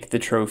take the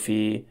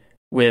trophy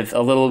with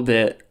a little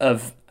bit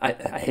of,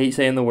 I hate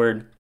saying the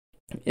word,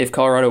 if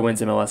Colorado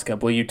wins MLS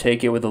Cup, will you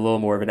take it with a little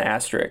more of an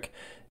asterisk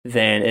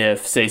than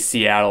if, say,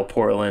 Seattle,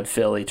 Portland,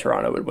 Philly,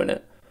 Toronto would win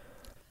it?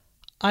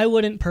 I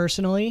wouldn't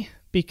personally,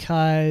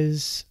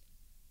 because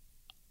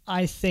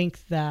I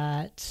think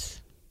that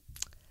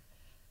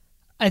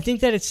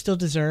it's still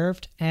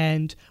deserved,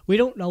 and we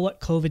don't know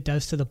what COVID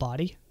does to the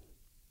body.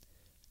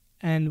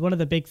 And one of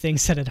the big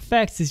things that it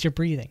affects is your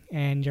breathing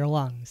and your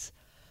lungs.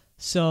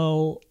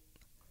 So,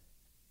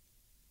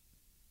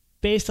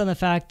 based on the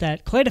fact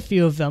that quite a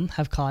few of them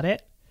have caught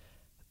it,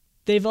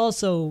 they've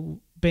also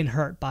been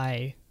hurt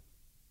by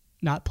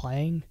not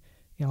playing.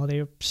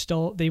 They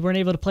weren't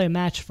able to play a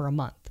match for a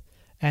month,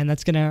 and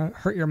that's going to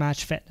hurt your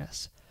match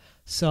fitness.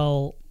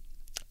 So,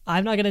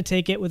 I'm not going to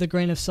take it with a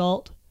grain of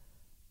salt.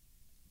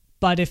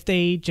 But if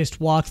they just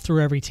walk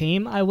through every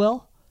team, I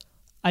will.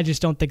 I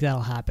just don't think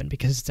that'll happen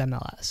because it's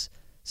MLS.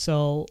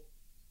 So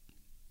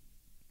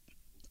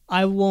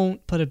I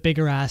won't put a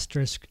bigger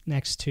asterisk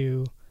next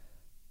to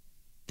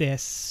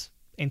this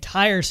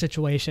entire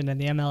situation in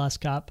the MLS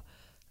Cup,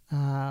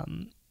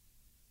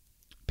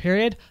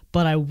 period.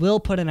 But I will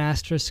put an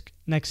asterisk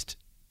next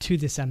to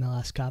this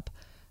MLS Cup,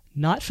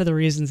 not for the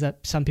reasons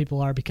that some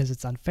people are because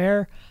it's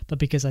unfair, but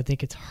because I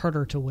think it's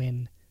harder to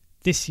win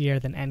this year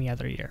than any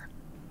other year.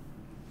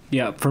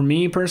 Yeah, for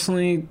me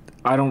personally,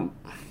 I don't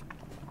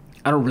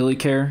really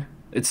care.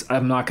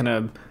 I'm not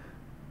gonna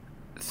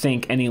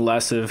think any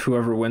less of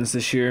whoever wins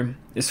this year.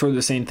 It's sort of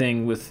the same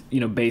thing with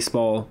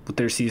baseball, with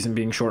their season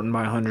being shortened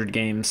by 100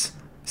 games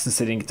since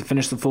they didn't get to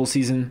finish the full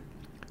season.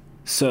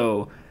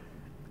 So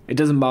it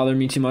doesn't bother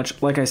me too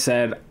much. Like I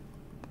said,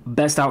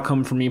 best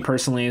outcome for me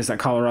personally is that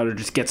Colorado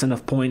just gets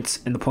enough points,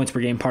 and the points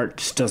per game part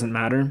just doesn't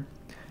matter.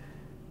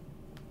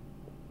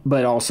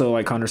 But also,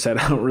 like Connor said,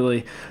 I don't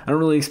really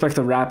expect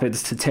the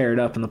Rapids to tear it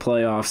up in the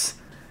playoffs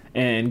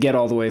and get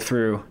all the way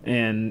through.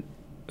 And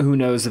who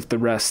knows if the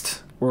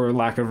rest or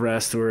lack of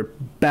rest or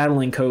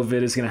battling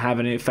COVID is going to have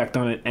any effect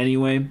on it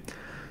anyway.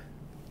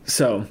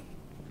 So,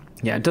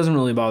 yeah, it doesn't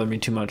really bother me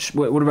too much.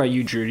 What about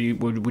you, Drew?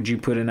 Would you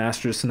put an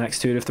asterisk next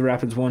to it if the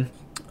Rapids won?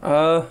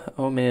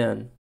 Oh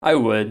man, I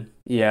would.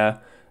 Yeah.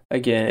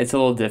 Again, it's a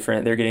little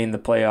different. They're getting the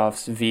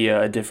playoffs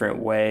via a different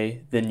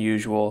way than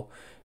usual.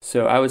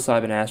 So I would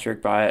slap an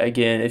asterisk by it.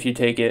 Again, if you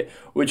take it,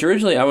 which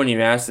originally I wouldn't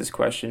even ask this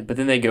question, but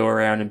then they go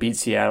around and beat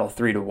Seattle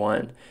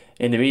 3-1.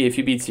 And to me, if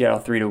you beat Seattle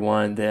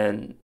 3-1,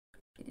 then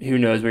who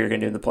knows what you're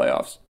going to do in the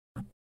playoffs.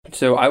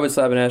 So I would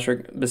slap an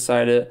asterisk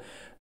beside it.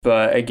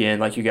 But again,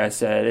 like you guys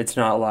said, it's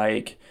not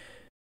like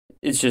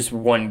it's just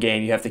one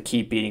game. You have to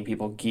keep beating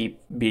people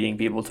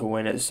to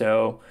win it.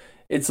 So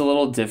it's a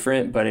little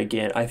different. But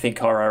again, I think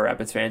Colorado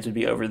Rapids fans would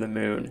be over the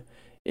moon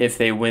if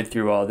they went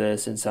through all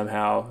this and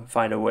somehow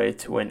find a way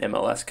to win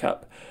MLS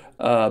Cup.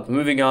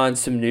 Moving on,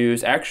 some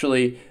news.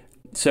 Actually,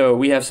 so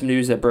we have some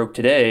news that broke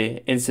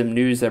today and some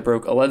news that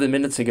broke 11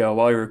 minutes ago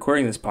while we were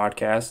recording this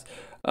podcast.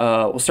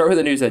 We'll start with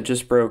the news that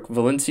just broke.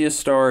 Valencia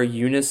star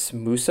Yunus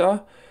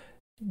Musa.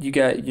 You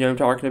know what I'm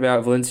talking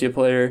about, Valencia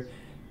player.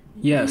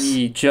 Yes.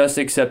 He just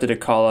accepted a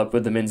call-up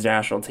with the men's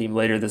national team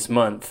later this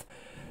month.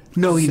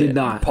 No, he did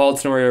not. Paul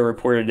Tenorio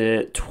reported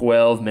it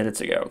 12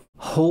 minutes ago.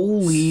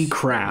 Holy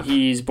crap.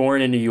 He's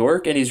born in New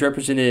York, and he's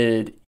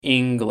represented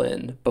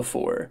England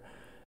before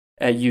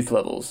at youth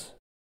levels.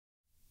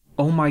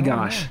 Oh my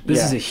gosh.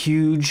 This is a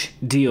huge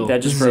deal.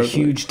 This is a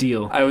huge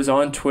deal. I was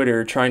on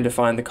Twitter trying to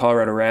find the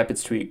Colorado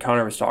Rapids tweet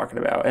Connor was talking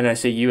about, and I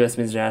say U.S.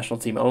 men's national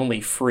team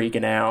only,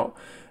 freaking out.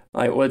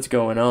 Like, what's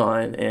going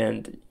on?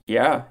 And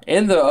yeah.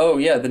 And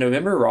the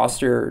November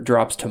roster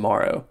drops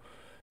tomorrow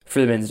for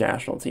the men's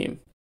national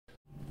team.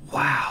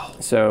 Wow.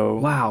 So.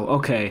 Wow,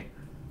 okay.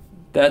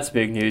 That's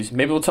big news.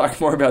 Maybe we'll talk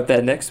more about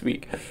that next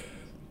week.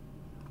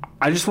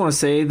 I just want to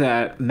say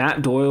that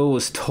Matt Doyle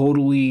was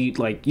totally,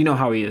 like, you know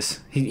how he is.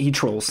 He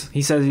trolls.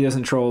 He says he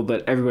doesn't troll,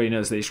 but everybody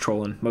knows that he's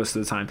trolling most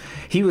of the time.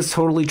 He was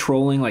totally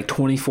trolling like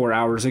 24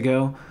 hours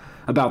ago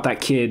about that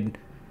kid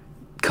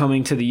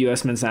coming to the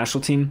U.S. men's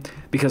national team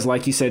because,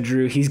 like you said,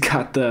 Drew, he's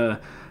got the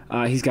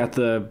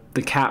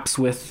caps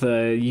with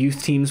the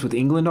youth teams with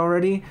England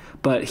already,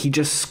 but he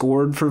just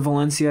scored for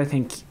Valencia, I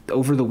think,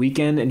 over the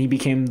weekend, and he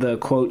became the,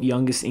 quote,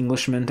 youngest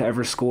Englishman to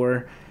ever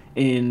score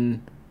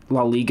in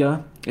La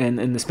Liga and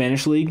in the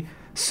Spanish league.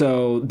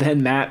 So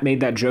then Matt made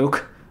that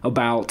joke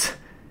about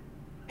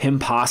him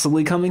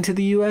possibly coming to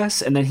the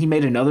U.S., and then he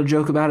made another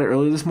joke about it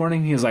earlier this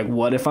morning. He was like,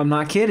 what if I'm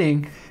not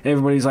kidding? And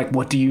everybody's like,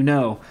 what do you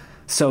know?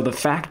 So the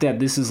fact that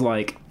this is,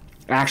 like,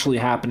 actually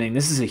happening,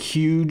 this is a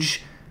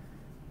huge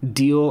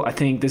deal. I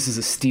think this is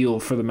a steal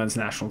for the men's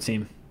national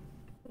team.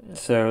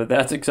 So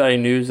that's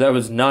exciting news. That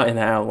was not in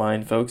the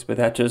outline, folks, but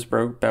that just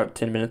broke about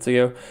 10 minutes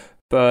ago.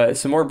 But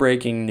some more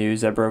breaking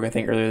news that broke, I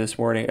think, earlier this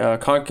morning.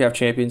 CONCACAF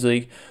Champions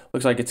League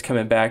looks like it's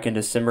coming back in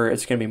December.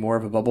 It's going to be more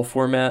of a bubble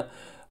format.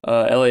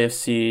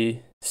 LAFC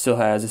still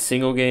has a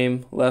single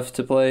game left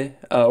to play,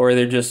 or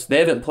they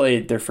haven't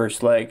played their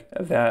first leg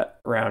of that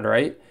round,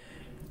 right?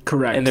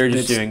 Correct. And they're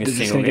just doing a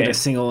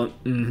single game.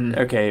 Mm-hmm.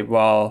 Okay,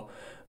 while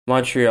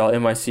Montreal,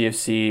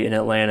 NYCFC, and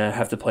Atlanta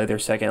have to play their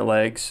second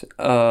legs.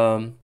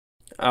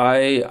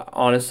 I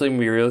honestly, I'm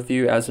going to be real with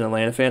you, as an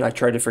Atlanta fan, I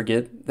tried to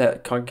forget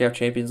that CONCACAF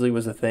Champions League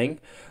was a thing.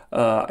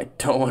 I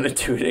don't want to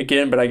do it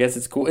again, but I guess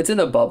it's cool. It's in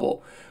a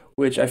bubble,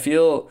 which I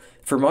feel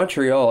for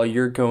Montreal,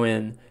 you're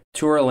going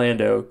to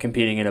Orlando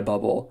competing in a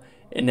bubble,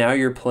 and now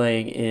you're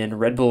playing in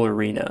Red Bull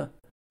Arena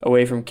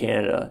away from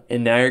Canada,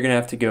 and now you're going to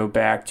have to go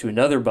back to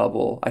another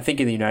bubble, I think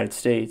in the United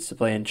States, to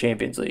play in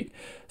Champions League.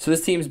 So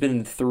this team's been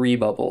in 3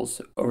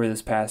 bubbles over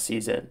this past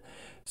season.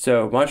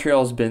 So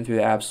Montreal's been through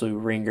the absolute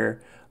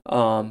ringer.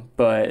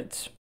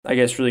 But I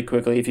guess really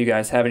quickly, if you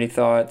guys have any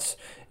thoughts,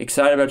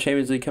 excited about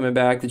Champions League coming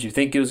back? Did you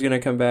think it was going to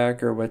come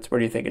back, or what are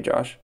you thinking,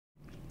 Josh?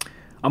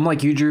 I'm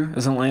like you, Drew.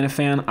 As an Atlanta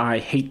fan, I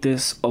hate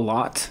this a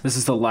lot. This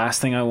is the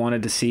last thing I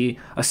wanted to see,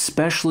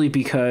 especially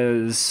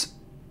because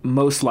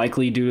most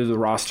likely due to the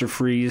roster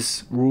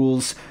freeze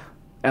rules,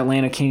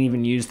 Atlanta can't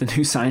even use the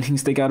new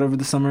signings they got over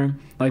the summer,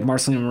 like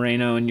Marcelino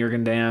Moreno and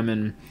Jurgen Damm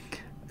and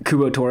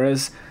Kubo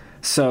Torres.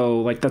 So,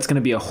 like, that's going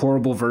to be a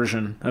horrible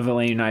version of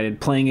LA United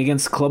playing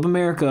against Club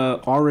America,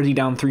 already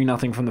down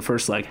 3-0 from the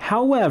first leg.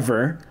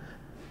 However,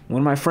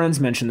 one of my friends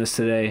mentioned this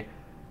today.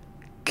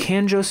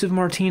 Can Josef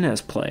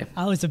Martinez play?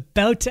 I was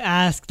about to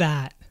ask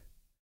that.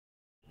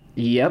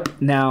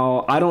 Yep.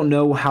 Now, I don't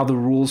know how the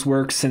rules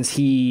work since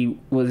he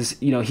was,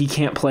 he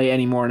can't play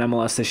anymore in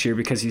MLS this year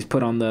because he's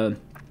put on the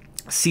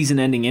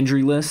season-ending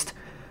injury list.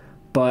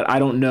 But I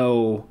don't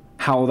know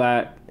how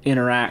that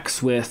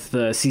interacts with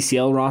the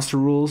CCL roster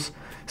rules.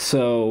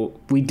 So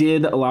we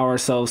did allow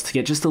ourselves to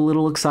get just a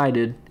little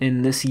excited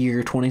in this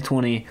year,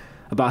 2020,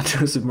 about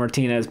Josef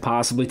Martinez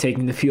possibly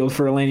taking the field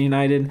for Atlanta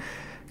United.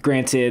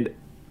 Granted,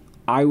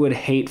 I would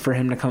hate for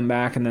him to come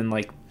back and then,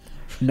 like,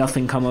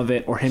 nothing come of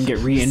it or him get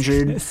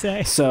re-injured.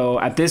 So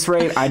at this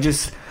rate, I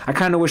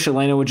kind of wish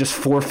Atlanta would just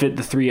forfeit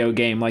the 3-0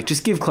 game. Like,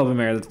 just give Club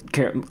America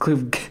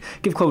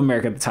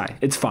the tie.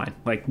 It's fine.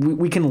 Like,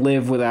 we can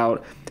live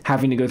without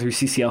having to go through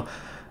CCL,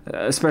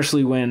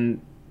 especially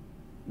when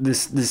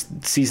this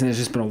season has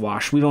just been a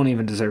wash. We don't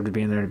even deserve to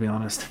be in there, to be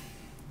honest.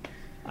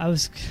 I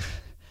was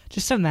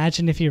just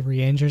imagine if he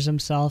re-injures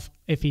himself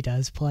if he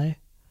does play,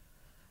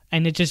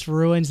 and it just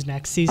ruins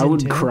next season. I would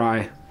too.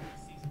 cry.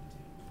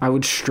 I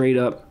would straight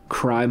up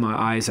cry my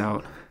eyes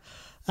out.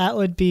 That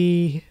would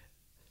be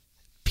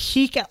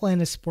peak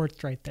Atlanta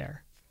sports right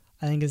there,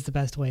 I think is the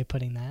best way of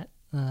putting that.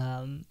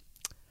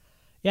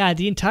 Yeah,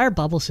 the entire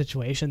bubble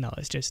situation, though,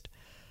 is just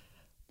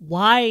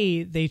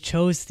why they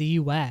chose the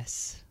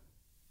U.S.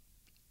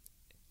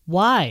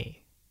 Why?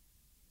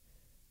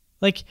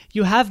 Like,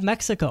 you have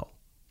Mexico.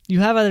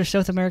 You have other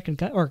South American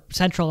or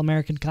Central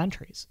American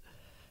countries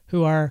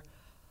who are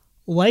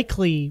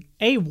likely,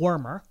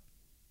 warmer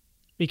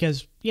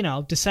because,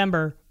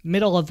 December,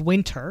 middle of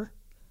winter,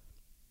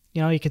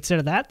 you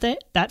consider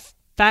that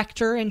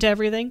factor into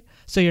everything.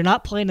 So you're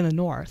not playing in the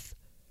north.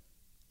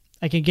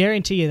 I can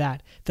guarantee you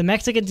that. The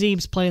Mexican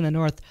teams play in the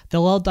north,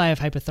 they'll all die of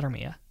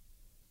hypothermia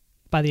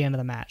by the end of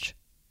the match.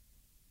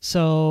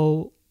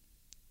 So,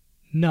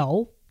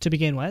 no, to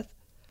begin with.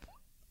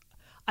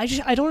 I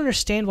don't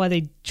understand why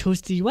they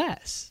chose the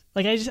U.S.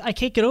 Like, I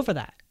can't get over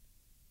that.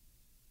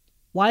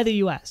 Why the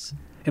U.S.?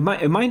 It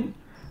might. I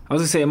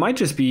was gonna say it might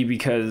just be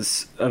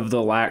because of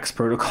the lax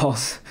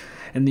protocols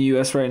in the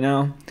U.S. right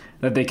now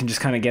that they can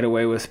just kind of get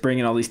away with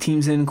bringing all these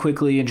teams in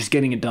quickly and just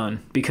getting it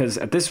done. Because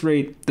at this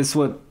rate, this is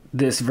what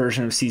this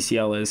version of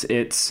CCL is.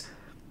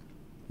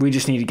 We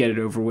just need to get it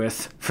over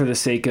with for the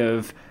sake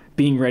of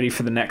being ready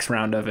for the next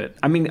round of it.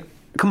 I mean,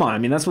 come on. I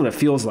mean, that's what it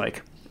feels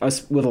like.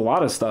 Us with a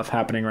lot of stuff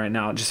happening right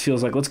now, it just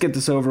feels like let's get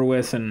this over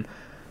with and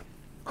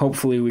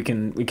hopefully we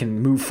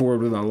can move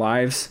forward with our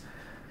lives.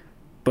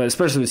 But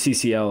especially with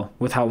CCL,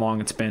 with how long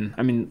it's been.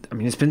 I mean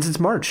it's been since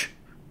March.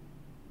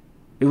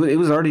 It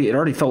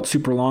already felt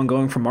super long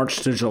going from March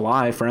to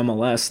July for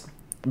MLS.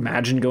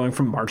 Imagine going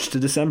from March to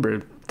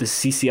December. The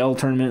CCL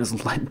tournament is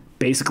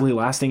basically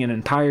lasting an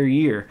entire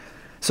year.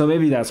 So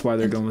maybe that's why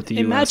they're going with the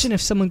US. Imagine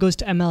if someone goes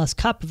to MLS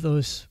Cup of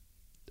those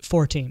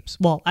 4 teams.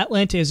 Well,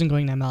 Atlanta isn't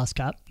going to MLS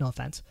Cup. No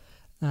offense.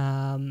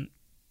 None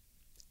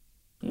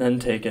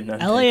taken.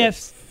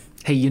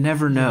 Hey, you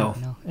never know.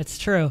 No, it's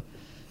true.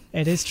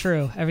 It is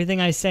true.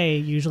 Everything I say,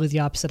 usually the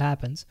opposite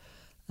happens.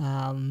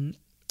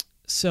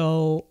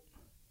 So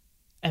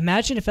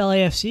imagine if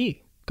LAFC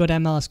go to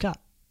MLS Cup.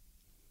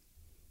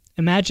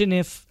 Imagine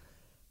if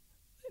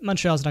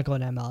Montreal's not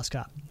going to MLS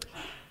Cup.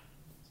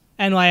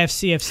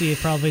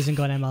 NYFC probably isn't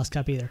going to MLS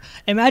Cup either.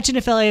 Imagine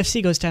if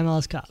LAFC goes to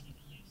MLS Cup.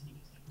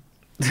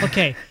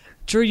 Okay,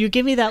 Drew, you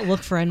give me that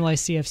look for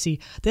NYCFC.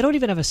 They don't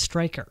even have a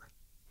striker.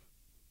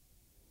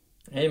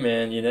 Hey,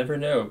 man, you never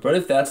know. But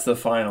if that's the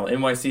final,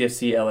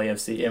 NYCFC,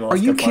 LAFC, MLS Cup. Are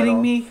you kidding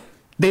final. me?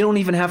 They don't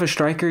even have a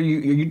striker?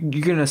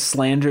 You're going to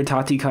slander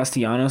Tati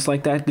Castellanos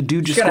like that? The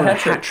dude just scored a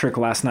hat trick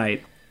last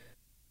night.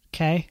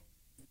 Okay.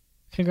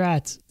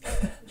 Congrats.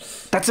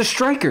 That's a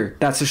striker.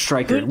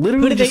 Who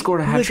Literally just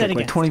scored a hat trick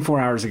like 24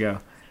 hours ago.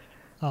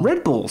 Oh.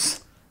 Red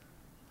Bulls.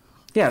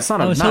 Yeah, it's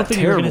not a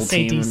terrible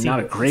team,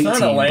 not a great team. It's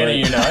not Atlanta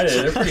United.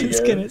 They're pretty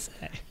good. Gonna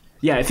say.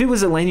 Yeah, if it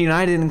was Atlanta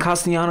United and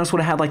Castellanos would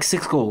have had like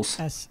 6 goals.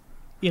 Yes.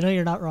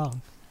 You're not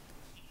wrong.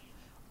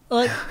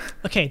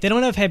 Okay, they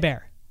don't have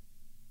Hebert.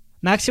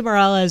 Maxi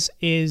Morales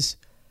is,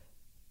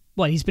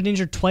 he's been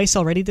injured twice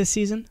already this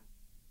season?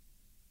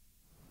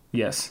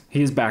 Yes,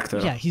 he's back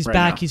though. Yeah, he's right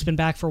back. now. He's been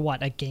back for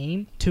what, a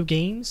game? 2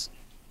 games?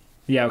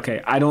 Yeah,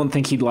 okay. I don't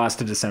think he'd last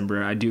to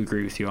December. I do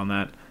agree with you on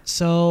that.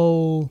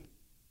 So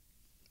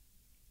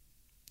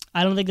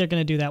I don't think they're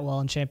going to do that well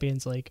in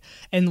Champions League.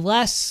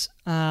 Unless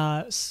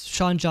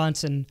Sean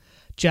Johnson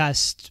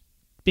just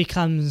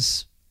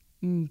becomes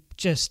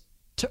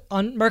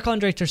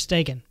Marc-Andre Ter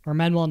Stegen or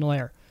Manuel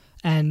Neuer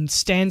and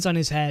stands on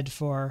his head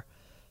for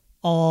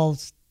all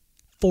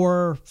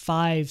 4,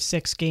 5,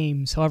 6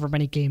 games, however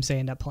many games they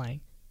end up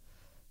playing.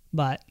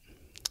 But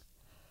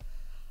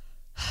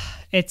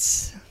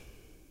it's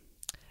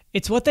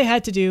what they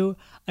had to do.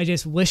 I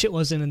just wish it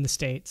wasn't in the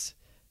States.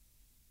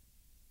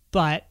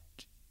 But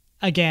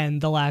again,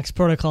 the lax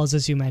protocols,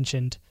 as you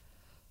mentioned,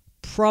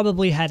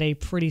 probably had a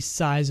pretty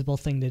sizable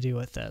thing to do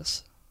with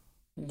this.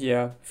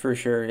 Yeah, for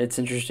sure. It's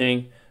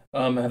interesting.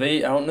 I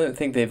don't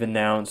think they've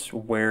announced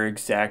where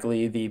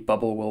exactly the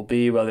bubble will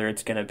be, whether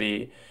it's going to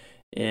be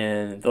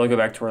they'll go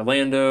back to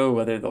Orlando,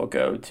 whether they'll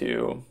go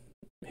to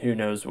who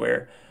knows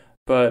where.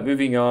 But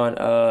moving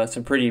on,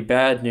 some pretty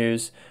bad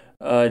news.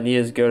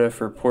 Nias Goda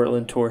for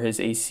Portland tore his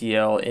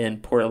ACL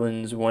in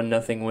Portland's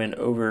 1-0 win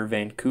over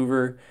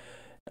Vancouver.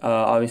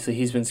 Obviously,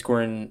 he's been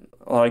scoring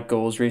a lot of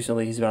goals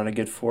recently. He's been on a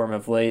good form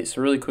of late.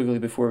 So really quickly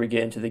before we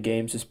get into the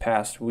games this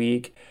past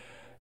week,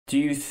 do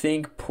you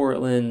think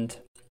Portland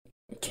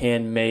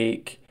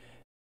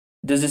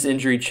does this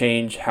injury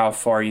change how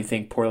far you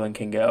think Portland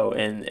can go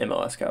in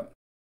MLS Cup?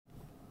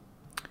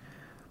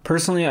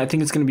 Personally, I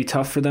think it's going to be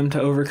tough for them to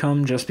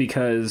overcome just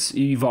because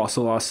you've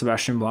also lost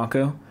Sebastian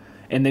Blanco.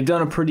 And they've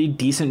done a pretty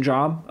decent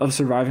job of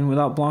surviving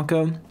without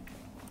Blanco,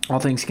 all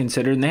things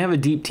considered. And they have a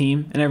deep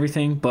team and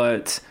everything,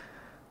 but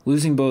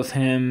losing both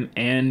him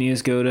and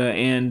Nias Goda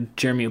and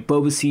Jeremy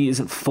Obobisi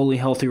isn't fully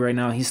healthy right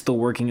now. He's still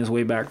working his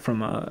way back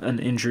from an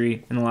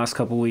injury in the last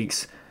couple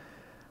weeks.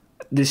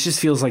 This just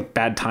feels like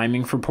bad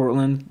timing for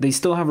Portland. They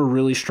still have a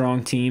really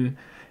strong team,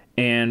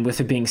 and with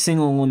it being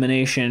single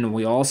elimination,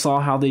 we all saw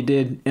how they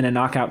did in a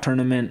knockout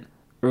tournament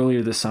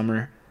earlier this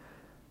summer.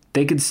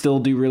 They could still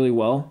do really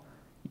well.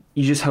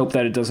 You just hope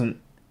that it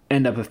doesn't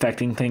end up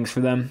affecting things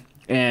for them.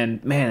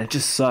 And man, it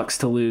just sucks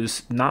to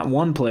lose not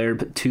one player,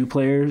 but two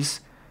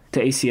players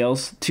to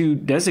ACLs, two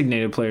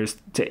designated players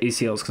to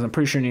ACLs, because I'm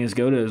pretty sure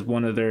Niasgoda is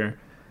one of their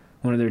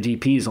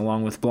DPs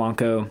along with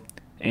Blanco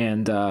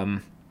and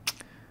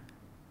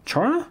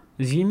Chara?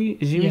 Is Yimi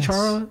Yes.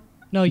 Chara?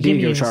 No,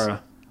 Diego Yimi is.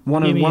 Chara.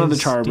 One of the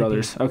Chara DP.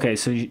 brothers. Okay,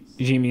 so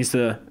Yimi's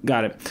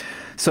got it.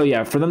 So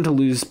yeah, for them to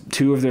lose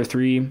two of their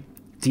three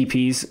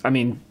DPs, I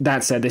mean,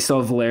 that said, they still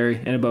have Valeri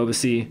and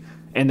Abobasi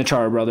and the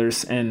Chara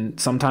brothers, and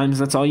sometimes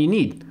that's all you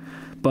need.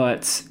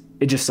 But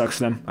it just sucks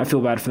for them. I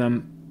feel bad for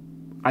them.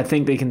 I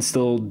think they can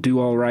still do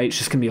all right. It's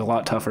just going to be a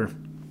lot tougher.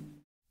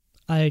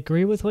 I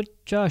agree with what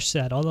Josh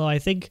said, although I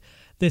think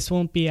this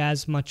won't be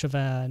as much of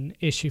an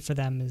issue for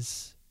them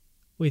as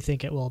we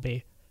think it will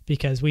be.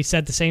 Because we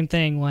said the same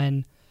thing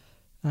when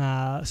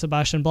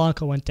Sebastian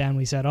Blanco went down.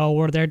 We said,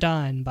 they're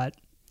done, but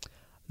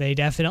they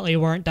definitely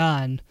weren't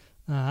done.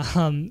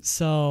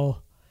 So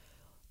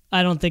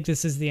I don't think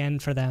this is the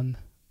end for them.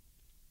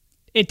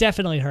 It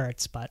definitely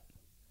hurts, but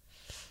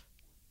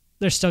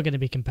they're still going to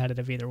be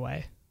competitive either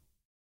way.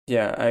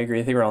 Yeah, I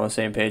agree. I think we're all on the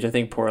same page. I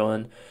think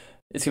Portland,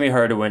 it's going to be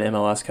hard to win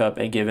MLS Cup,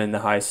 and given the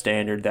high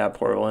standard that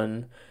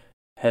Portland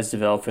has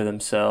developed for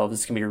themselves,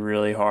 it's going to be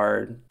really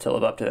hard to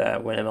live up to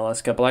that, win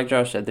MLS Cup. But like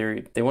Josh said,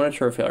 they won a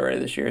trophy already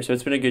this year, so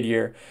it's been a good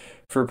year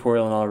for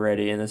Portland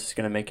already, and this is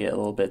going to make it a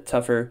little bit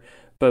tougher.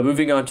 But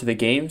moving on to the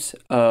games,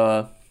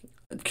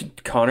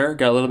 Connor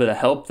got a little bit of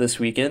help this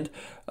weekend.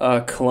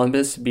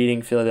 Columbus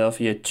beating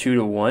Philadelphia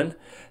 2-1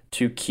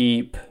 to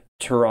keep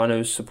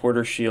Toronto's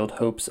Supporter Shield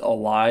hopes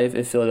alive.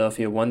 If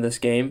Philadelphia won this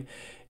game,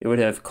 it would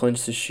have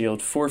clinched the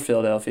Shield for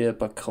Philadelphia,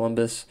 but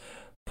Columbus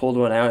pulled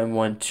one out and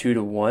won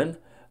 2-1.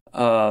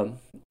 I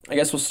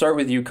guess we'll start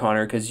with you,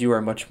 Connor, because you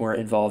are much more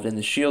involved in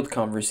the Shield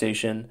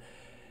conversation.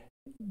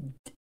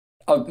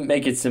 I'll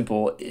make it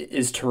simple.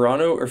 Is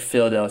Toronto or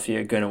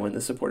Philadelphia going to win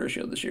the Supporter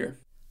Shield this year?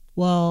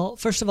 Well,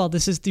 first of all,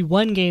 this is the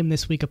one game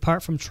this week,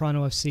 apart from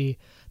Toronto FC,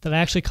 that I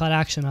actually caught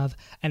action of,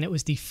 and it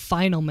was the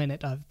final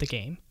minute of the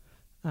game.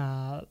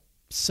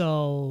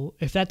 So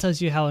if that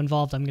tells you how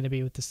involved I'm going to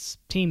be with this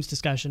team's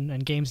discussion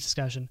and games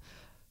discussion,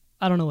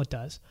 I don't know what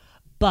does.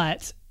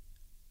 But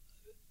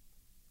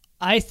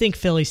I think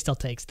Philly still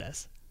takes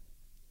this.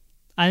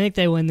 I think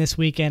they win this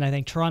weekend. I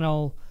think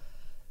Toronto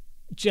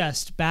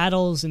just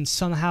battles and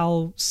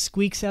somehow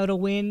squeaks out a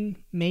win,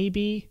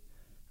 maybe.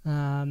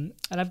 I'd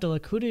have to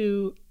look.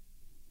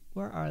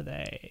 Where are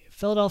they?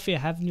 Philadelphia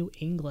have New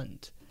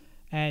England.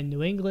 And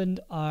New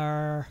England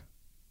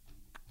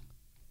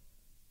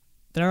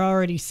they're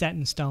already set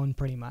in stone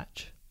pretty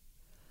much.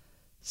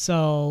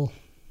 So,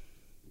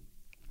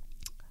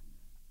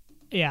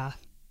 yeah,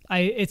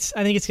 I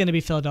think it's going to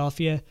be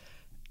Philadelphia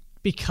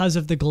because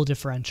of the goal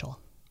differential.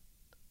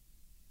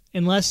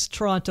 Unless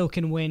Toronto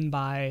can win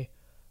by,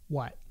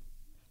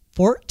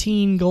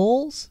 14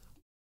 goals?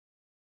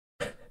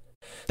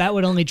 That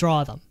would only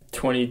draw them.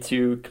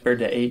 22 compared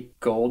to 8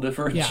 goal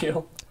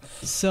differential. Yeah.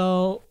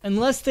 So,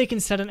 unless they can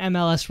set an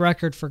MLS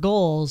record for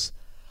goals,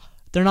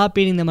 they're not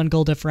beating them on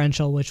goal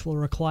differential, which will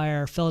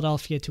require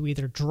Philadelphia to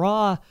either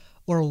draw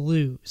or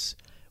lose,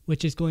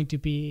 which is going to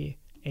be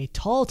a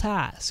tall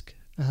task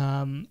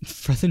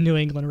for the New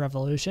England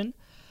Revolution.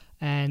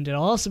 And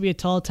it'll also be a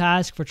tall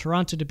task for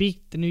Toronto to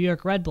beat the New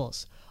York Red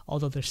Bulls,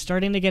 although they're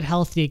starting to get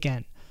healthy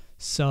again.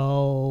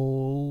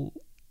 So,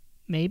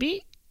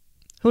 maybe?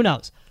 Who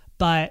knows?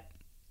 But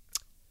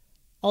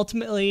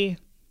ultimately,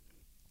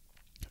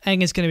 I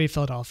think it's going to be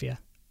Philadelphia.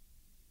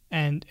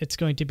 And it's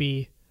going to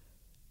be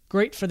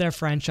great for their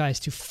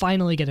franchise to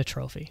finally get a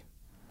trophy.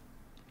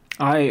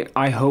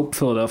 I hope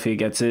Philadelphia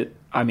gets it.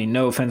 I mean,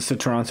 no offense to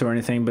Toronto or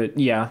anything, but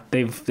yeah,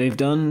 they've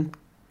done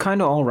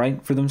kind of all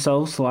right for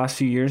themselves the last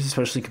few years,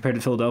 especially compared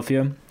to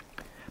Philadelphia.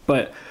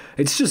 But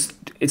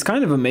it's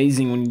kind of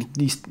amazing when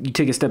you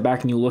take a step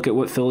back and you look at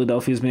what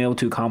Philadelphia's been able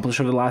to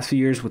accomplish over the last few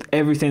years with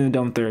everything they've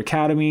done with their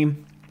academy.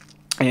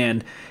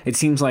 And it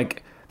seems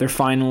like they're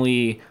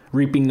finally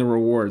reaping the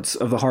rewards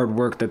of the hard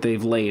work that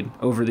they've laid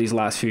over these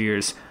last few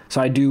years.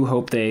 So I do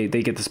hope they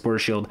get the Supporter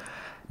Shield.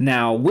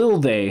 Now, will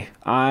they?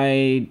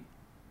 I'm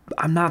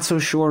not so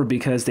sure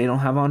because they don't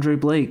have Andre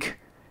Blake.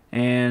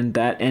 And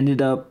that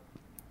ended up,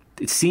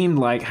 it seemed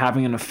like,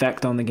 having an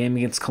effect on the game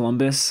against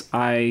Columbus.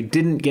 I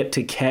didn't get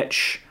to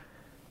catch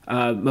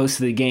most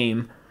of the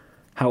game.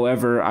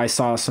 However, I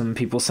saw some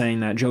people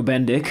saying that Joe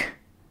Bendik,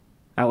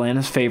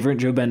 Atlanta's favorite,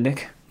 Joe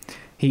Bendik,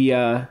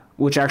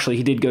 which actually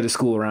he did go to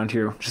school around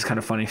here, which is kind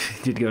of funny.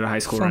 He did go to high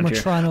school around here.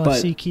 Former Toronto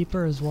FC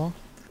keeper as well.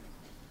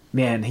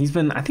 Man,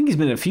 I think he's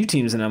been in a few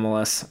teams in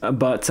MLS.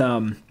 But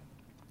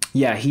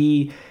yeah,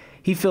 he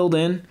filled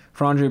in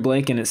for Andre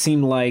Blake, and it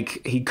seemed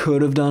like he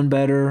could have done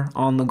better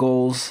on the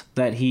goals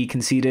that he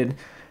conceded.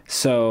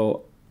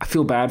 So I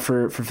feel bad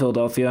for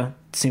Philadelphia.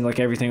 It seemed like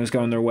everything was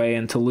going their way,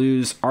 and to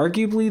lose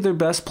arguably their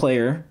best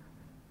player,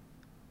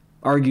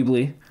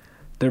 arguably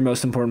their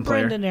most important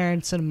player, Brenden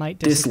Aaronson might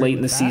disagree this late in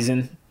the with that,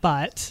 season.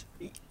 but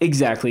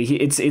Exactly.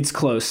 It's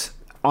close.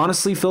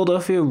 Honestly,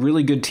 Philadelphia,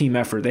 really good team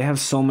effort. They have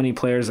so many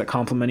players that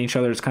complement each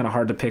other. It's kind of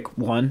hard to pick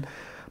one.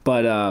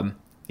 But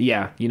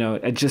yeah,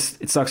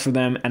 it sucks for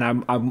them, and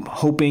I'm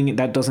hoping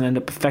that doesn't end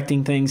up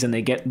affecting things and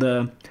they get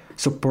the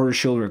Supporters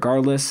Shield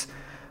regardless.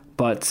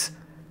 But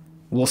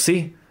we'll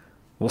see.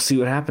 We'll see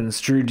what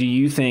happens. Drew, do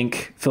you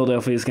think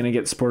Philadelphia is going to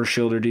get Supporters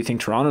Shield, or do you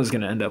think Toronto is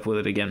going to end up with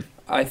it again?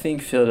 I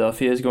think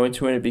Philadelphia is going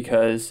to win it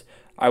because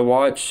I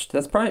watched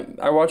a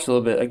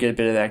good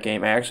bit of that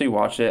game. I actually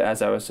watched it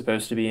as I was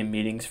supposed to be in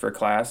meetings for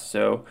class,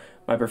 so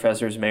my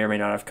professors may or may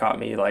not have caught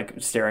me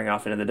staring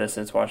off into the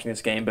distance watching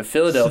this game. But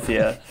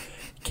Philadelphia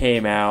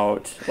came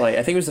out,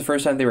 I think it was the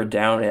first time they were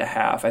down at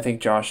half. I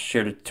think Josh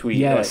shared a tweet.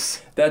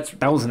 Yes,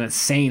 that was an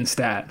insane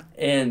stat.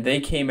 And they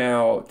came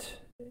out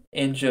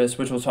and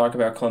which we'll talk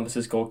about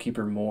Columbus's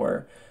goalkeeper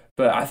more.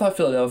 But I thought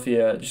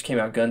Philadelphia just came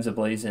out guns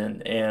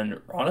a-blazing and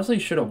honestly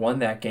should have won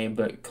that game,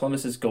 but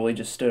Columbus's goalie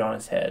just stood on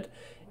his head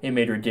and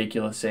made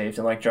ridiculous saves.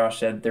 And like Josh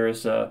said, there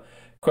was a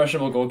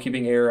questionable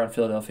goalkeeping error on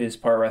Philadelphia's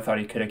part where I thought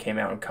he could have came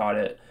out and caught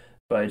it,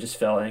 but it just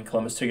fell in.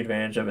 Columbus took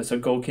advantage of it. So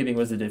goalkeeping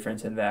was the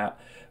difference in that.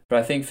 But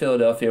I think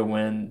Philadelphia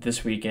win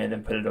this weekend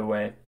and put it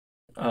away.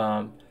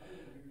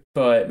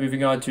 But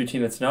moving on to a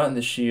team that's not in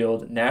the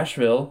Shield,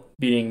 Nashville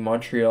beating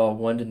Montreal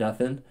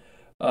 1-0.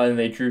 And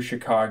they drew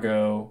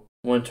Chicago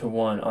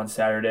 1-1 on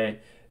Saturday.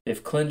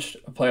 They've clinched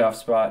a playoff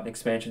spot, an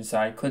expansion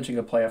side, clinching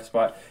a playoff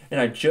spot. And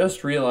I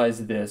just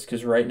realized this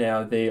because right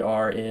now they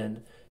are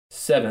in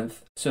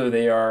 7th. So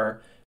they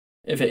are,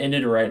 if it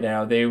ended right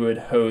now, they would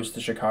host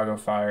the Chicago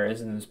Fire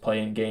as in those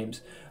play-in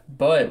games.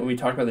 But when we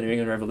talked about the New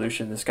England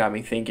Revolution, this got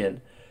me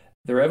thinking.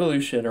 The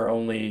Revolution are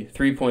only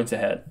 3 points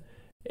ahead,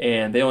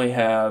 and they only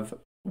have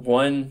a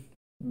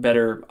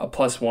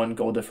 +1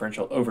 goal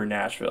differential over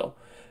Nashville.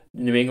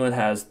 New England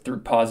has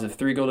positive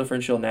 3 goal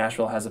differential.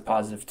 Nashville has a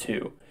positive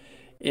 2.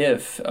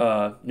 If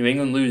New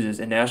England loses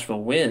and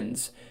Nashville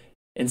wins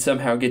and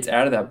somehow gets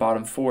out of that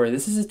bottom 4,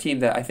 this is a team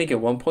that I think at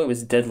one point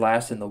was dead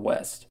last in the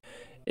West,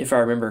 if I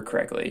remember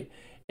correctly.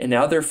 And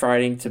now they're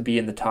fighting to be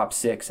in the top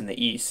 6 in the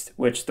East,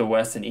 which the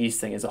West and East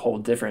thing is a whole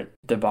different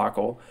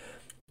debacle.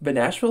 But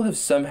Nashville have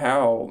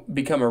somehow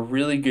become a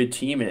really good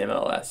team in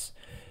MLS.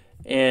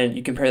 And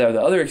you compare that with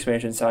the other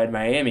expansion side,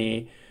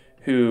 Miami,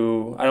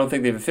 who I don't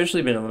think they've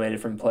officially been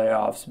eliminated from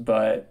playoffs,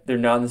 but they're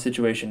not in the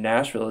situation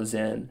Nashville is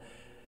in.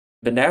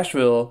 But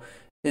Nashville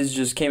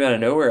just came out of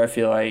nowhere, I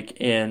feel like,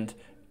 and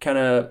kind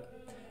of,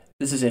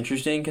 this is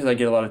interesting because I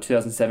get a lot of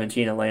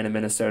 2017 Atlanta,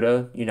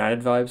 Minnesota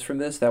United vibes from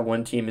this. That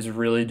one team is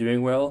really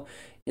doing well,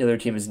 the other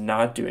team is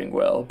not doing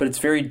well, but it's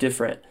very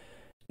different.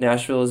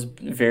 Nashville is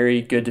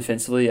very good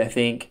defensively. I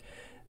think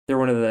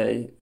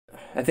Columbus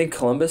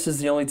is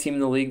the only team in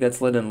the league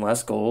that's let in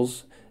less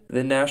goals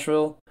than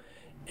Nashville.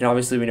 And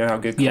obviously we know how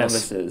good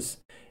Columbus is.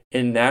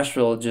 And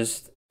Nashville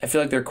I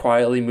feel like they're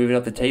quietly moving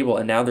up the table,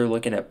 and now they're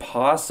looking at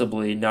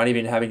possibly not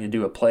even having to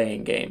do a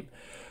play-in game.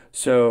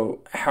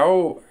 So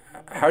how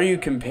do you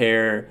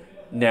compare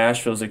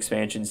Nashville's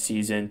expansion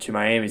season to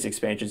Miami's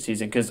expansion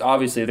season? Because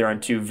obviously they're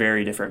on 2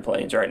 very different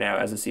planes right now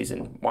as the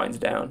season winds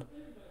down.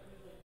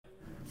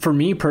 For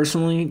me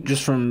personally,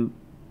 just from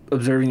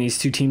observing these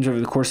two teams over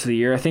the course of the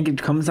year, I think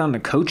it comes down to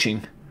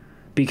coaching,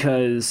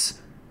 because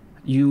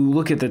you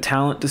look at the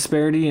talent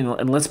disparity,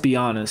 and let's be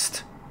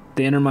honest,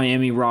 the Inter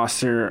Miami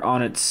roster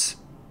on its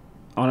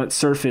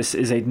surface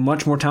is a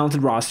much more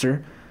talented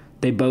roster.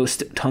 They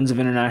boast tons of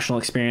international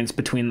experience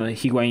between the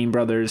Higuain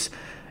brothers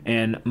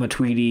and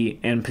Matuidi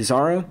and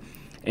Pizarro.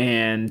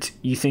 And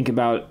you think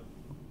about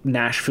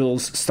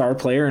Nashville's star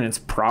player, and it's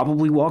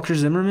probably Walker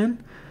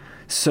Zimmerman.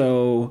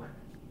 So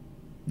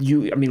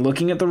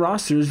looking at the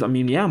rosters,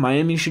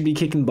 Miami should be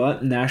kicking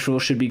butt and Nashville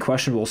should be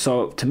questionable.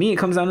 So to me, it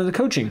comes down to the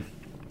coaching.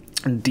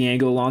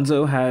 Diego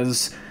Alonso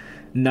has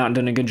not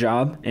done a good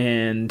job,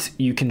 and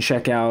you can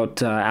check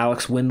out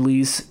Alex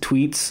Windley's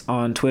tweets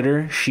on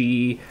Twitter.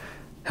 She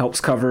helps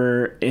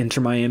cover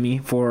Inter Miami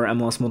for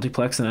MLS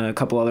Multiplex and a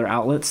couple other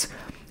outlets,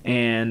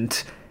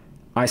 and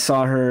I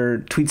saw her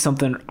tweet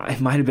something.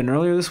 It might have been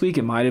earlier this week.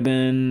 It might have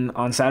been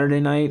on Saturday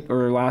night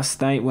or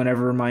last night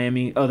whenever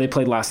Miami... Oh, they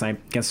played last night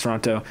against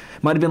Toronto.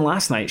 It might have been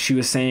last night. She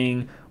was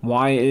saying,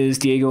 why is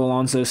Diego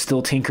Alonso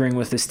still tinkering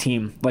with this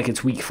team like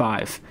it's week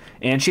 5?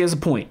 And she has a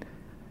point.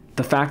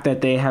 The fact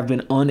that they have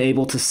been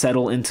unable to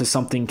settle into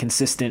something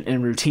consistent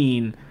and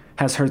routine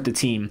has hurt the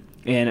team.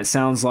 And it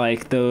sounds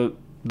like the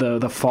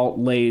fault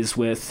lays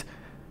with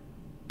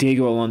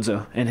Diego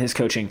Alonso and his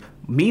coaching.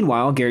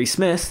 Meanwhile, Gary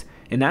Smith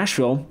in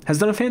Nashville has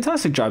done a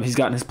fantastic job. He's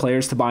gotten his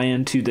players to buy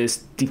into this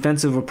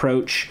defensive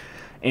approach,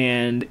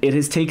 and it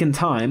has taken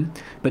time,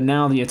 but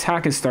now the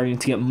attack is starting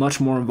to get much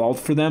more involved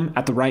for them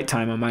at the right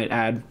time, I might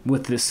add,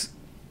 with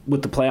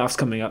the playoffs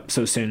coming up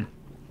so soon.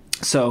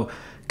 So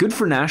good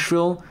for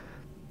Nashville.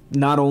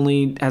 Not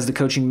only has the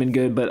coaching been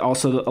good, but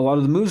also a lot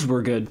of the moves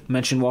were good.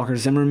 Mentioned Walker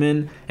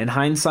Zimmerman. In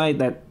hindsight,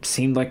 that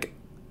seemed like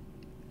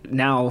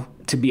now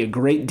to be a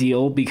great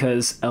deal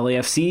because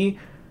LAFC,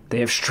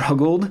 they have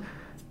struggled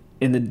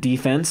in the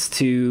defense,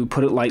 to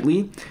put it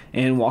lightly,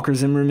 and Walker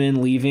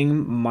Zimmerman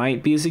leaving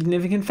might be a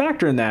significant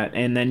factor in that.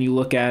 And then you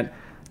look at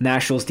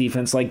Nashville's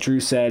defense, like Drew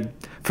said,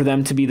 for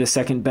them to be the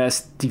second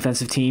best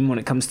defensive team when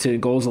it comes to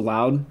goals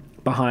allowed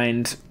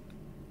behind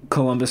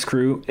Columbus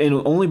Crew, and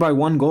only by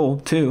 1 goal,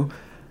 too.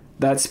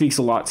 That speaks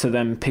a lot to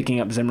them picking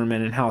up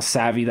Zimmerman and how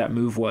savvy that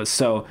move was.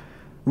 So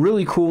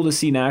really cool to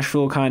see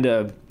Nashville kind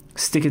of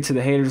stick it to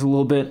the haters a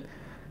little bit.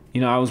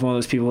 I was one of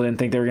those people who didn't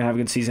think they were going to have a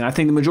good season. I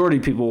think the majority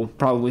of people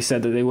probably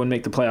said that they wouldn't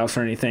make the playoffs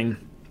or anything.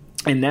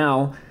 And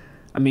now,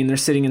 they're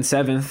sitting in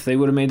 7th. They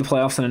would have made the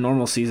playoffs in a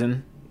normal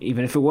season,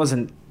 even if it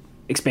wasn't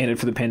expanded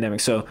for the pandemic.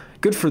 So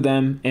good for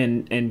them,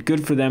 and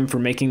good for them for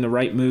making the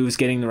right moves,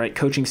 getting the right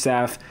coaching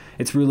staff.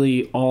 It's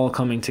really all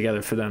coming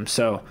together for them.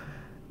 So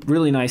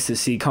really nice to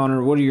see.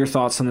 Connor, what are your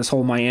thoughts on this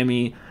whole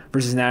Miami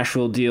versus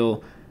Nashville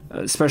deal,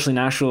 especially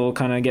Nashville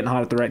kind of getting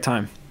hot at the right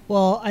time?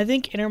 Well, I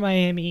think Inter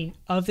Miami,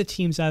 of the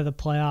teams out of the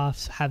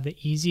playoffs, have the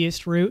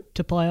easiest route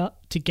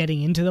to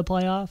getting into the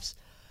playoffs.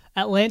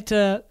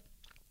 Atlanta,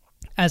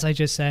 as I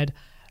just said,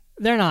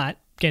 they're not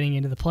getting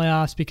into the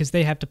playoffs because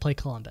they have to play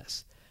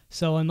Columbus.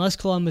 So unless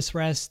Columbus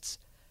rests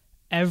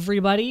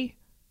everybody,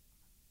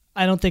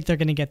 I don't think they're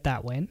going to get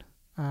that win.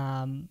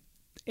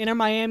 Inter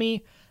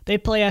Miami, they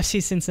play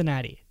FC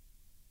Cincinnati.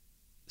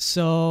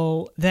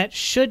 So that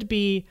should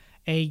be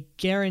a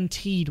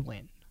guaranteed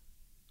win,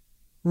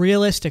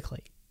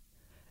 realistically,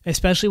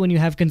 especially when you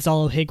have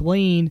Gonzalo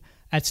Higuain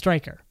at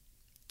striker.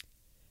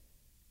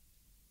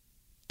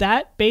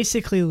 That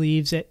basically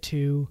leaves it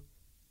to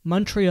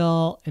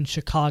Montreal and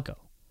Chicago.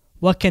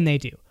 What can they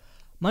do?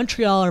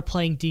 Montreal are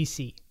playing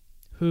DC,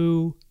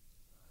 who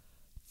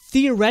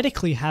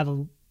theoretically have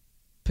a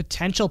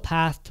potential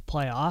path to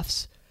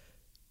playoffs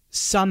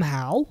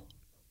somehow.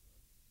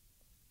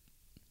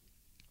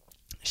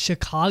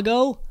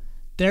 Chicago,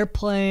 they're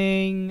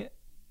playing...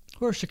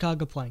 Who are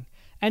Chicago playing?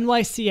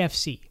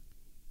 NYCFC.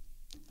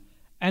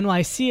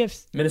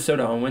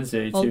 Minnesota on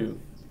Wednesday, too.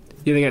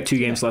 Yeah, they got 2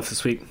 games left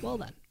this week. Well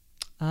then.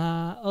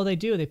 They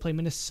do. They play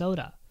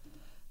Minnesota.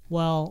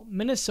 Well,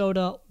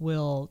 Minnesota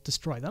will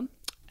destroy them.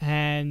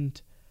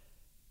 And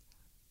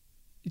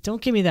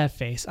don't give me that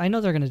face. I know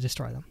they're going to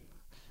destroy them.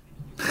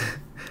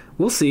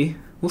 We'll see.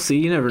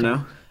 You never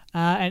know.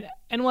 And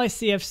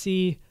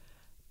NYCFC,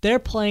 they're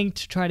playing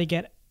to try to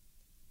get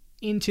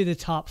into the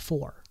top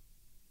 4.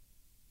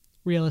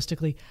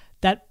 Realistically,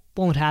 that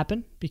won't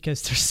happen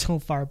because they're so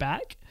far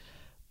back.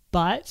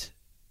 But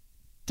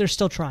they're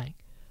still trying.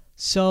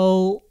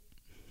 So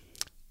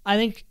I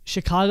think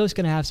Chicago's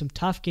going to have some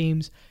tough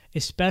games,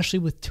 especially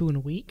with 2 in a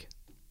week.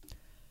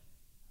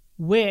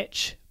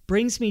 Which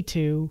brings me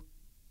to,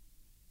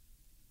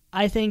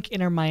 I think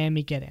Inter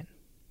Miami get in.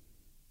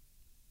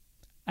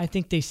 I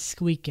think they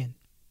squeak in.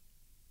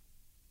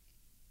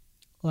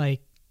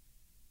 Like,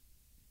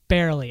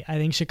 barely. I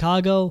think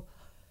Chicago,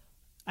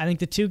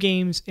 the 2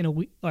 games in a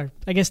week, or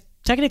I guess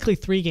technically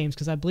 3 games,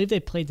 because I believe they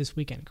played this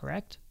weekend,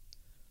 correct?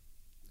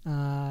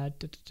 They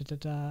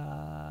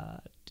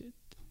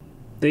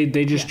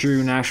just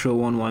drew Nashville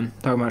 1-1.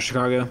 Talking about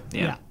Chicago?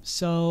 Yeah.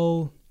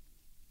 So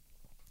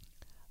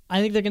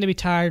I think they're going to be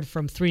tired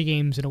from 3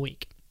 games in a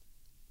week.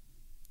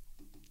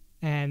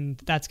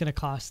 And that's going to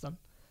cost them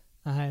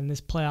in this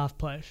playoff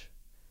push.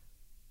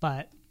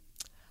 But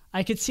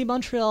I could see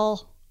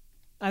Montreal.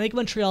 I think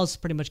Montreal is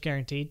pretty much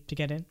guaranteed to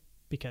get in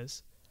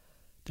because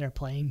they're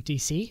playing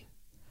DC.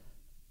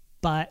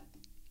 But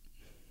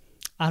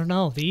I don't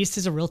know. The East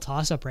is a real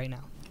toss-up right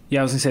now.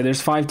 Yeah, I was going to say,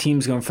 there's 5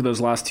 teams going for those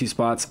last 2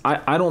 spots.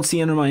 I don't see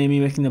Inter Miami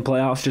making the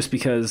playoffs just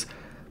because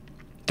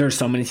there's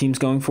so many teams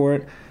going for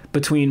it.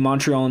 Between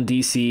Montreal and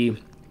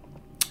DC,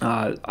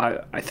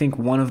 I think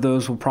one of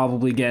those will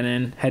probably get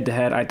in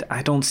head-to-head.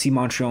 I don't see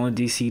Montreal and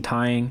DC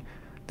tying.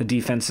 The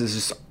defenses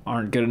just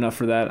aren't good enough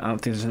for that. I don't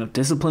think there's enough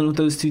discipline with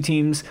those 2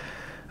 teams.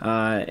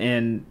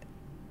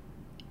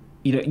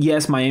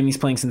 Yes, Miami's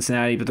playing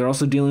Cincinnati, but they're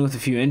also dealing with a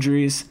few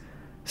injuries.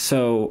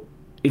 So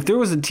if there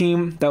was a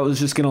team that was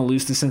just going to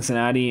lose to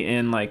Cincinnati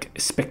in like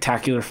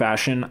spectacular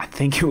fashion, I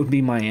think it would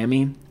be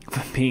Miami.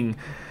 If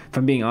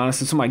I'm being honest,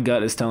 that's what my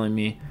gut is telling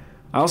me.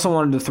 I also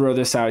wanted to throw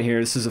this out here.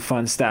 This is a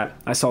fun stat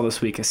I saw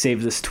this week. I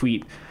saved this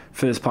tweet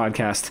for this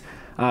podcast.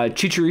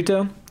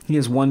 Chicharito, he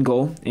has 1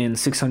 goal in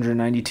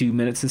 692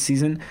 minutes this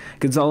season.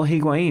 Gonzalo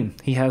Higuain,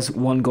 he has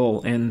 1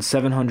 goal in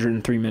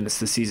 703 minutes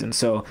this season.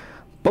 So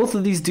both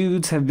of these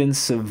dudes have been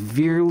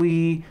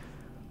severely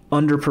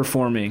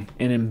underperforming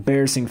in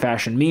embarrassing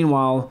fashion.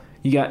 Meanwhile,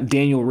 you got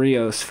Daniel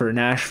Rios for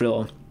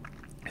Nashville,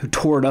 who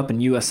tore it up in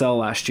USL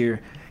last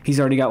year. He's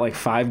already got like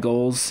 5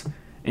 goals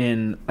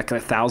in like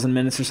 1,000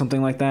 minutes or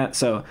something like that.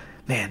 So,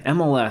 man,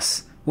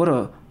 MLS, what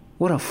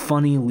a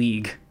funny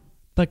league.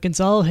 But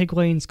Gonzalo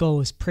Higuain's goal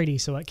was pretty,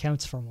 so it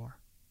counts for more.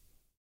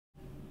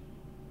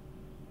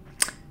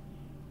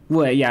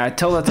 Well, yeah,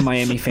 tell that to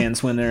Miami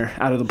fans when they're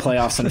out of the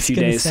playoffs in a few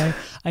days.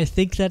 I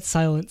think that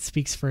silence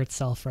speaks for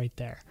itself right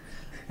there.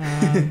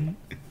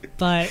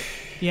 But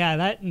yeah,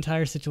 that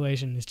entire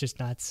situation is just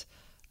nuts.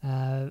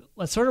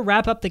 Let's sort of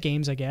wrap up the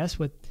games, I guess,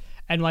 with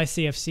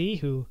NYCFC,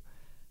 who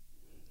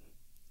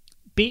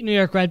beat New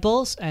York Red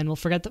Bulls, and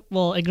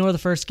we'll ignore the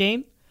first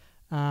game.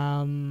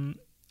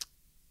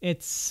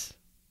 It's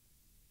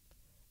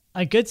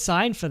a good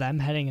sign for them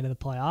heading into the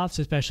playoffs,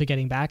 especially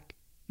getting back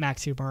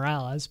Maxi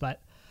Morales.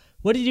 But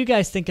what did you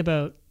guys think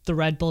about the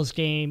Red Bulls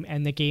game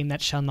and the game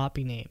that shall not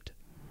be named.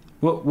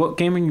 What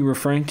game are you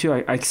referring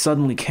to? I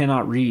suddenly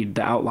cannot read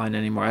the outline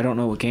anymore. I don't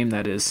know what game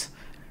that is.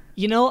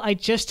 You know, I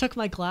just took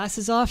my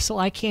glasses off, so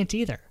I can't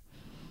either.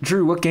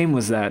 Drew, what game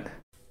was that?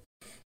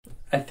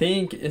 I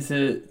think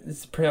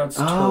it's pronounced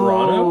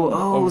Toronto.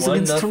 Oh, it was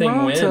against 1-0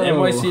 Toronto. win.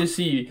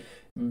 NYCFC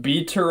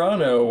beat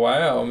Toronto.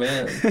 Wow,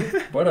 man.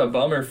 What a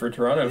bummer for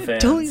Toronto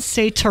fans. Don't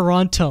say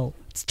Toronto.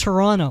 It's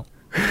Toronto.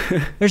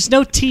 There's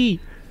no T.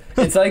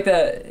 It's like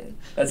that.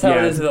 That's how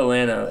it is with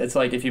Atlanta. It's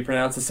like if you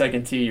pronounce the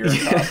second T, you're a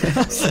cop. Or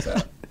something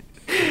like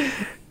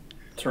that.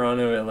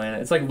 Toronto, Atlanta.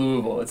 It's like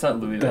Louisville. It's not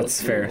Louisville.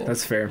 That's fair. Louisville,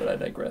 That's fair. But I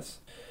digress.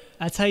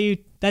 That's how you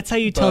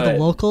tell the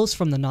locals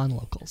from the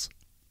non-locals.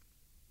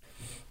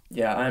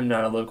 Yeah, I'm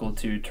not a local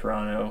to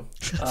Toronto.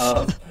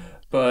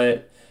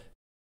 But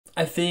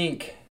I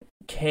think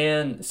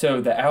so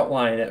the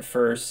outline at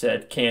first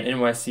said, can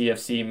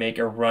NYCFC make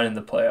a run in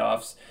the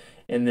playoffs?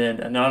 And then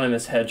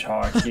Anonymous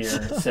Hedgehog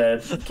here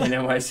said, can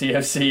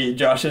NYCFC,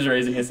 Josh is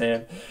raising his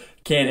hand,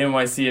 can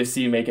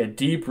NYCFC make a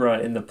deep run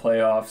in the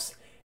playoffs?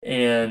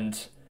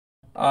 And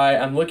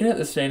I'm looking at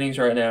the standings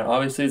right now.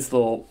 Obviously, it's a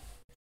little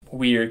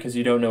weird because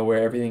you don't know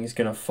where everything's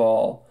going to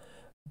fall.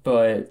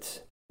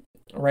 But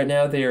right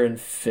now they are in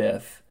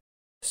 5th.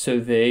 So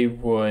they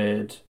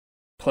would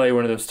play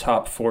one of those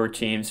top 4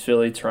 teams,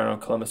 Philly, Toronto,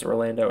 Columbus,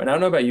 Orlando. And I don't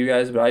know about you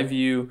guys, but I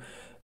view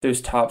those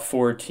top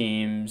 4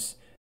 teams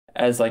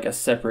as like a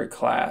separate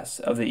class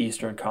of the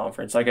Eastern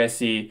Conference. Like I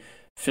see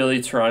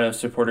Philly, Toronto,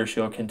 Supporter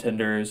Shield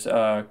contenders,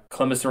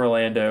 Columbus and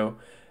Orlando.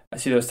 I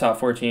see those top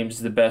 4 teams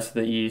as the best of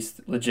the East,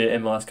 legit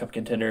MLS Cup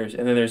contenders,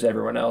 and then there's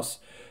everyone else.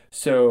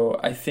 So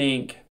I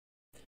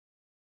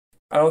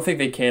don't think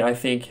they can. I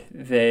think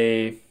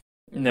they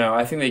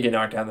get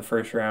knocked out in the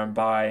first round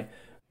by,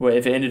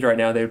 if it ended right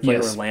now, they would play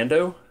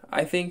Orlando,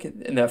 I think,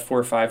 in that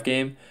 4-5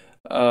 game.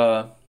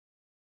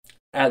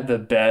 At the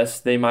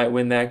best, they might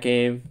win that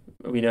game.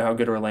 We know how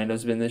good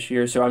Orlando's been this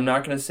year. So I'm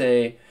not going to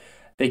say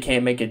they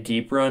can't make a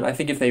deep run. I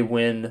think if they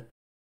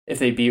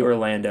beat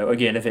Orlando,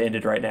 again, if it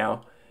ended right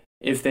now,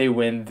 if they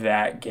win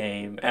that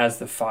game as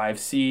the 5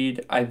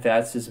 seed,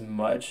 that's as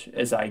much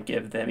as I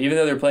give them. Even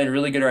though they're playing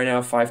really good right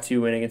now,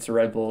 5-2 win against the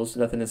Red Bulls,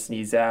 nothing to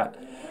sneeze at.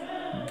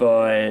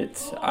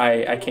 But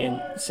I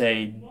can't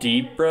say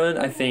deep run.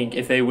 I think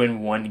if they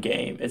win one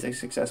game, it's a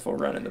successful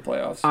run in the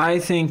playoffs. I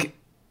think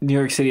New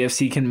York City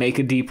FC can make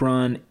a deep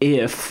run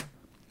if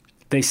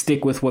they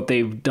stick with what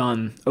they've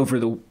done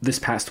over this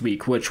past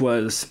week, which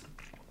was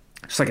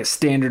just like a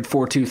standard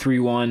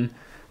 4-2-3-1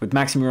 with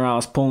Maxi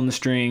Morales pulling the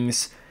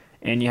strings,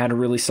 and you had a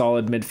really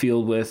solid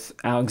midfield with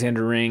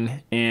Alexander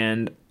Ring,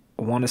 and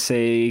I want to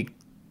say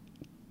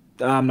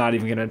I'm not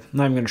even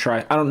gonna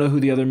try. I don't know who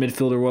the other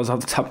midfielder was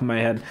off the top of my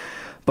head,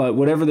 but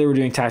whatever they were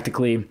doing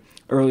tactically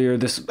earlier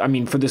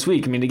for this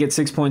week, to get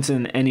 6 points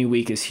in any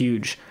week is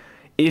huge.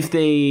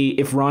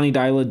 If Ronny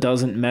Deila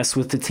doesn't mess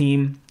with the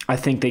team, I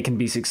think they can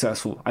be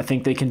successful. I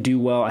think they can do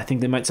well. I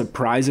think they might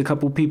surprise a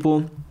couple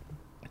people.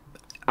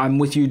 I'm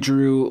with you,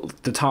 Drew.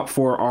 The top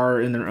 4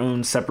 are in their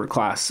own separate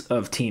class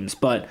of teams.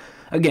 But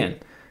again,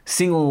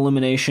 single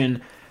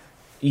elimination,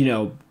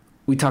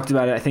 we talked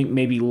about it, I think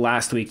maybe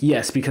last week.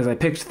 Yes, because I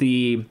picked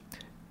the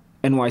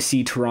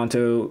NYC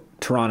Toronto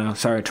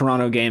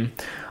game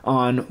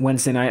on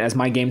Wednesday night as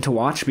my game to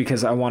watch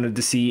because I wanted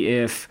to see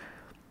if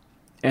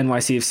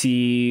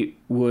NYCFC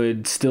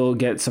would still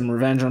get some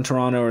revenge on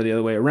Toronto or the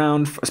other way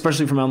around,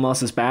 especially from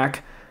MLS's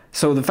back.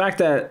 So the fact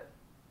that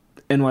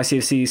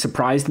NYCFC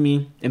surprised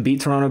me and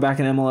beat Toronto back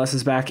in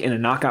MLS's back in a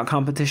knockout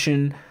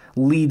competition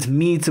leads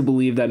me to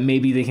believe that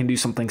maybe they can do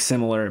something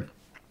similar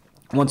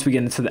once we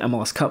get into the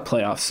MLS Cup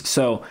playoffs.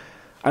 So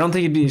I don't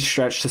think it'd be a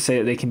stretch to say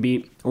that they can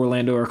beat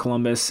Orlando or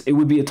Columbus. It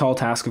would be a tall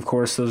task, of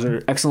course. Those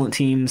are excellent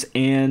teams,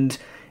 and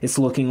it's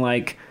looking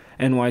like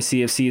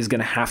NYCFC is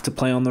going to have to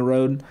play on the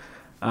road.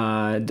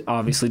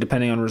 Obviously,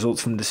 depending on results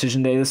from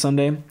Decision Day this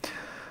Sunday.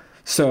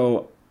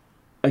 So,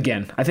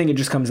 again, I think it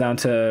just comes down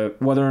to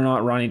whether or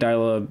not Ronny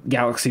Deila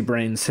Galaxy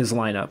brains his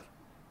lineup.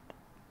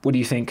 What do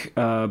you think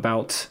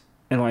about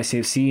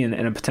NYCFC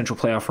and a potential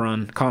playoff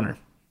run? Connor?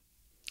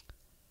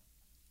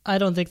 I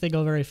don't think they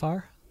go very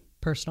far,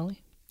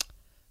 personally.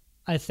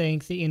 I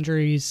think the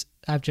injuries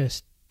have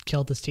just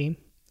killed this team.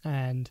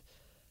 And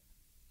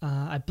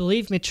I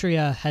believe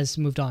Mitria has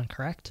moved on,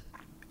 correct?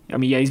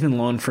 He's been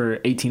loaned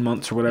for 18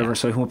 months or whatever,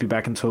 so he won't be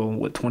back until,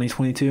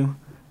 2022?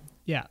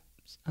 Yeah.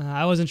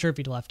 I wasn't sure if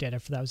he'd left yet,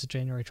 if that was a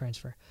January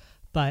transfer.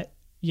 But,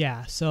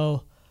 yeah,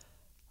 so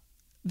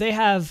they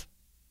have,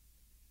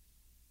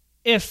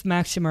 if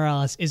Maxi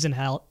Morales isn't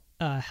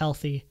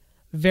healthy,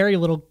 very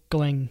little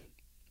going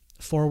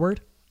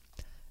forward.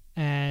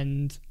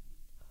 And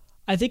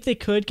I think they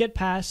could get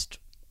past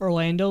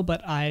Orlando,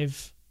 but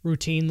I've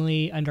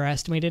routinely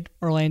underestimated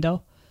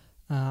Orlando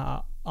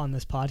on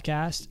this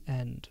podcast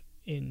and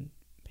in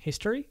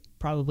history,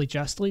 probably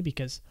justly,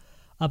 because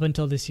up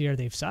until this year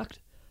they've sucked.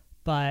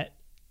 But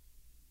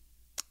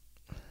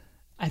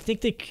I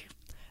think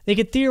they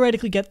could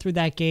theoretically get through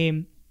that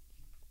game.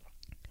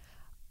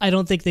 I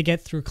don't think they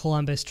get through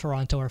Columbus,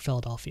 Toronto, or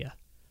Philadelphia.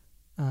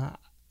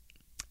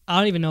 I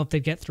don't even know if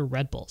they'd get through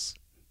Red Bulls,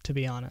 to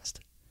be honest.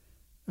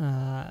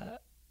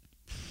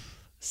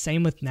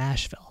 Same with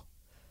Nashville.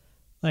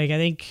 Like, I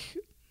think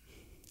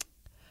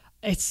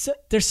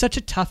they're such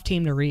a tough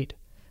team to read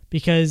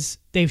because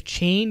they've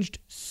changed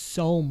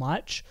so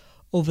much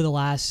over the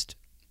last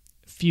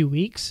few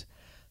weeks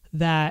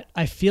that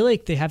I feel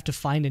like they have to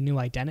find a new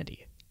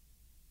identity.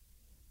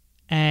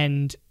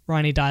 And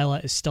Ronnie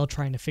Deila is still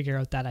trying to figure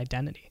out that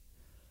identity.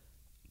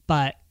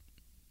 But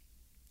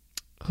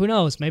who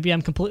knows? Maybe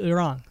I'm completely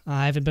wrong.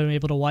 I haven't been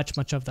able to watch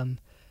much of them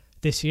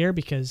this year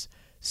because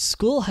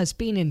school has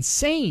been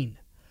insane.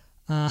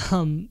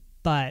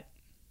 But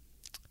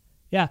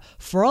yeah,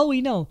 for all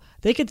we know,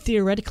 they could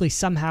theoretically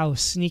somehow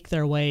sneak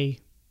their way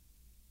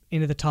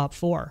into the top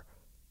 4.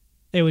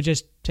 It would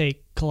just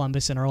take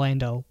Columbus and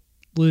Orlando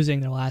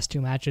losing their last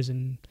 2 matches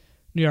and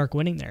New York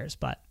winning theirs.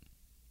 But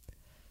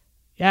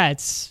yeah,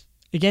 it's,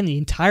 again, the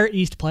entire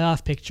East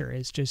playoff picture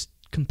is just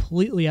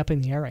completely up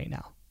in the air right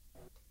now.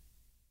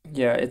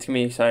 Yeah, it's going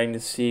to be exciting to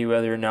see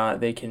whether or not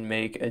they can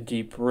make a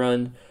deep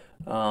run,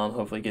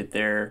 hopefully get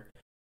their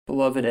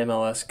beloved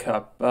MLS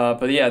Cup.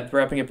 But yeah,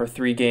 wrapping up our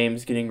 3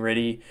 games, getting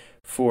ready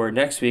for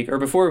next week, or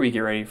before we get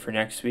ready for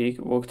next week,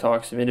 we'll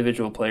talk some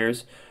individual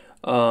players.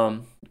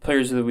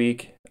 Players of the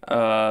week,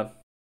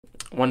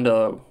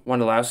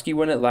 Wondolowski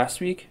won it last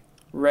week,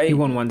 right? He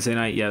won Wednesday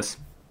night, yes.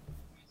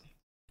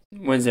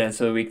 Wednesday night,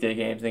 so the weekday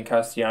games. Then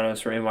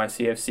Castellanos from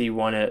NYCFC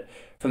won it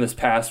from this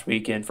past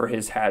weekend for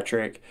his hat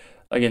trick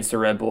against the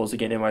Red Bulls.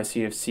 Again,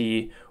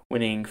 NYCFC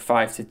winning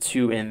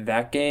 5-2 in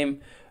that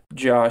game.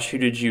 Josh, who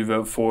did you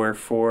vote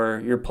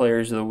for your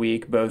players of the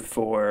week, both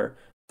for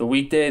the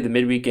weekday, the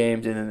midweek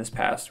games, and then this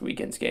past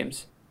weekend's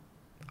games?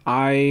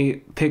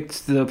 I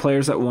picked the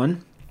players that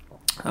won.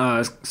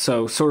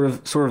 So sort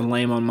of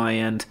lame on my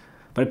end,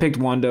 but I picked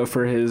Wondo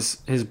for his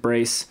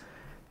brace,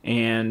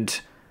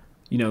 and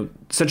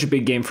such a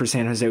big game for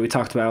San Jose. We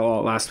talked about it a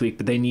lot last week,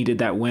 but they needed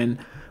that win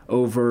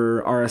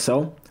over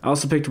RSL. I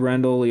also picked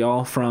Randall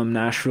Leal from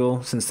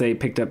Nashville since they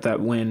picked up that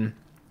win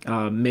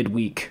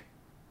midweek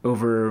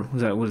over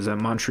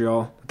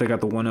Montreal. They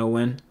got the 1-0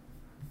 win.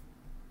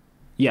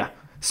 Yeah,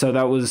 so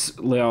that was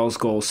Leal's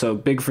goal. So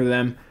big for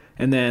them.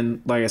 And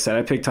then, like I said,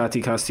 I picked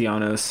Tati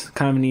Castellanos.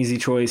 Kind of an easy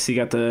choice. He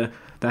got the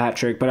hat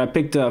trick. But I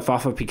picked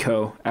Fafa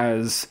Picault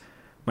as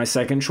my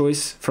second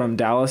choice from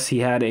Dallas. He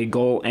had a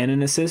goal and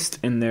an assist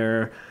in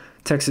their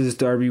Texas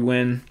Derby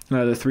win, the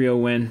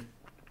 3-0 win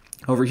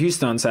over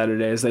Houston on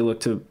Saturday as they look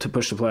to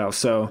push the playoffs.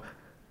 So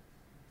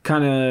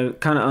kind of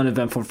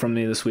uneventful from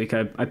me this week.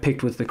 I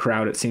picked with the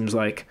crowd, it seems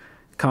like.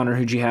 Connor,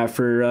 who'd you have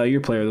for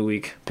your player of the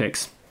week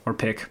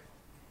pick?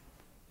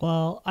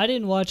 Well, I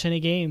didn't watch any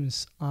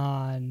games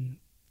on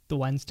the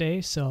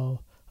Wednesday,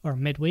 or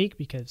midweek,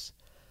 because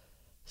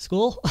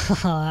school.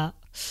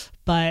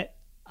 But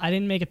I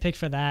didn't make a pick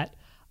for that.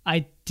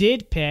 I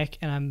did pick,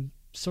 and I'm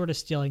sort of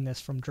stealing this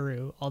from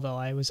Drew, although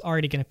I was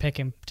already going to pick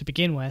him to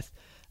begin with,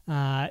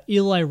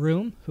 Eli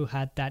Room, who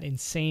had that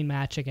insane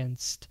match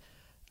against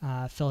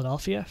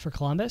Philadelphia for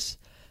Columbus.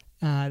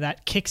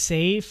 That kick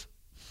save,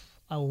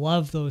 I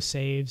love those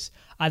saves.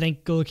 I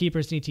think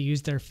goalkeepers need to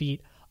use their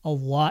feet a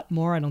lot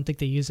more. I don't think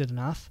they use it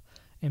enough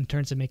in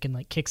terms of making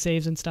like kick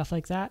saves and stuff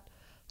like that.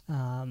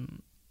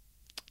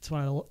 It's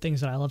one of the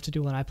things that I love to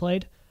do when I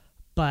played.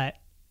 But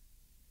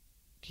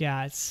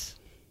yeah,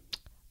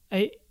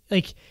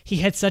 he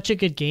had such a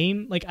good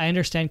game. Like, I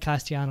understand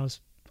Castellanos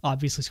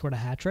obviously scored a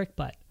hat trick,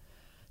 but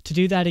to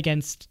do that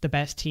against the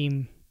best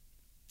team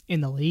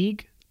in the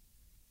league,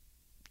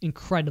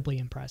 incredibly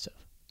impressive.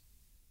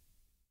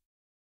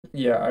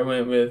 Yeah, I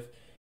went with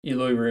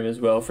Eloy Room as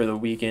well for the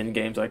weekend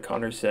games, like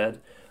Connor said.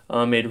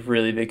 Made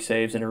really big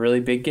saves in a really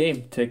big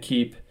game to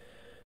keep,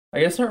 I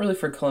guess not really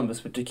for Columbus,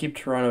 but to keep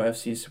Toronto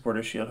FC's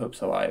Supporters Shield hopes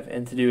alive,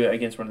 and to do it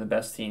against one of the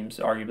best teams,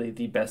 arguably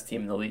the best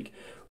team in the league,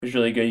 was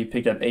really good. He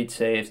picked up 8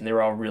 saves, and they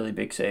were all really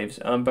big saves.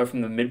 But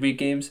from the midweek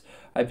games,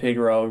 I picked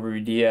Raul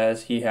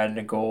Ruidiaz. He had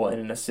a goal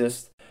and an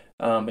assist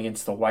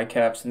against the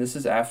Whitecaps, and this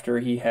is after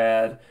he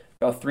had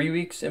about 3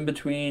 weeks in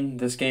between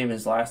this game and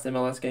his last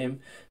MLS game.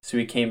 So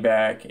he came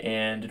back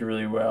and did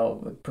really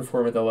well,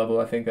 performed at the level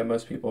I think that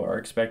most people are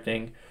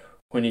expecting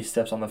when he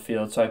steps on the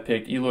field. So I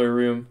picked Eloy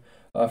Room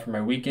for my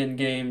weekend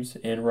games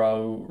and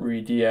Raul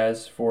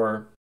Ruidiaz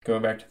for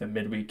going back to the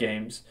midweek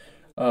games.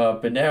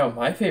 But now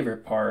my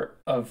favorite part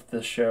of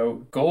the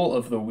show, goal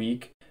of the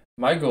week.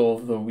 My goal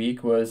of the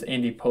week was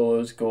Andy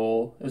Polo's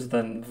goal. It was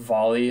the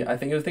volley. I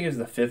think it was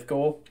the 5th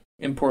goal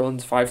in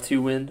Portland's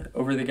 5-2 win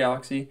over the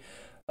Galaxy.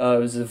 It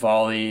was a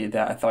volley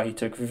that I thought he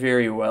took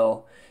very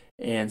well.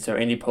 And so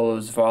Andy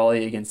Polo's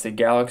volley against the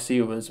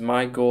Galaxy was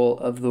my goal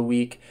of the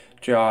week.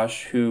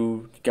 Josh,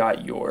 who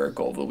got your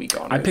goal of the week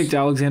honors? I picked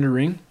Alexander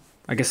Ring.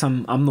 I guess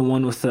I'm the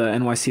one with the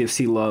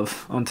NYCFC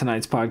love on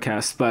tonight's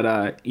podcast.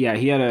 But yeah,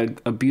 he had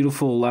a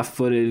beautiful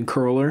left-footed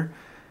curler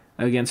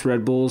against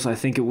Red Bulls. I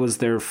think it was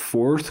their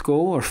 4th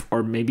goal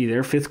or maybe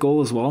their 5th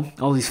goal as well.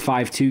 All these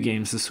 5-2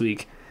 games this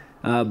week.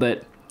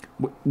 But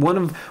one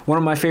of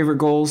my favorite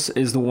goals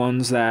is the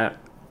ones that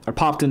are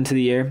popped into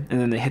the air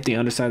and then they hit the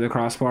underside of the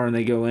crossbar and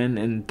they go in,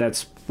 and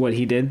that's what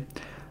he did.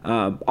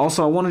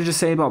 Also, I want to just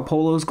say about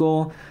Polo's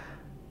goal,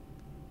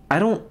 I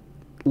don't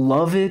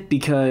love it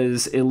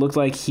because it looked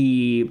like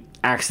he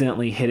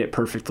accidentally hit it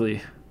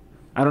perfectly.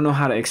 I don't know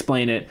how to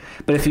explain it,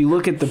 but if you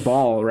look at the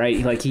ball, right,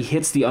 like he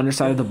hits the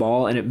underside of the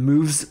ball and it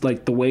moves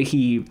like the way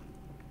he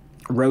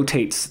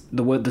rotates,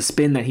 the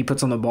spin that he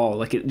puts on the ball,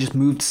 like it just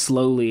moved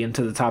slowly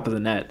into the top of the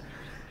net.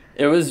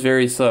 It was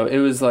very slow. It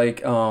was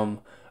like,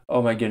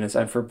 oh my goodness,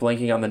 I'm for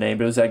blanking on the name,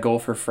 but it was that goal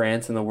for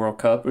France in the World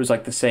Cup. It was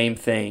like the same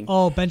thing.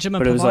 Oh,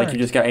 Benjamin Pavard. But it was like you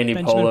just got Andy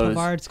Polo's.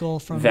 Pavard's goal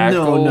from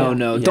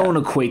No. Yeah. Don't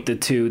equate the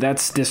two.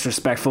 That's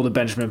disrespectful to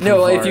Benjamin Pavard.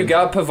 No, if you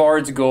got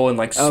Pavard's goal and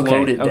like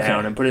slowed it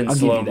down and put it in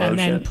slow motion. And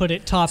then put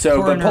it top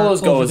corner. But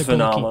Polo's goal was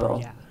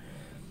phenomenal.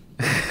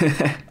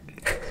 Yeah.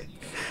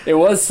 It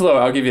was slow,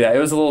 I'll give you that. It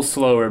was a little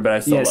slower, but I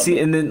still loved it.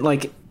 And then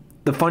like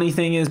the funny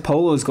thing is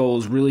Polo's goal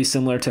is really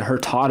similar to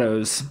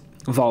Hurtado's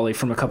volley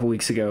from a couple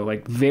weeks ago,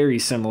 like very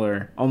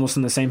similar, almost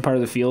in the same part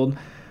of the field.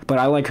 But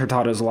I like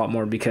Hurtado's a lot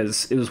more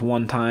because it was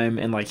one time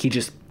and like he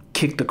just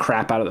kicked the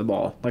crap out of the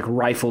ball, like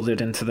rifled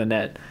it into the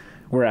net.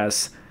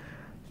 Whereas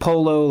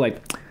Polo, like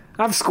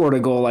I've scored a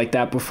goal like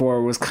that before.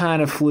 It was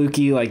kind of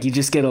fluky, like you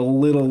just get a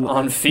little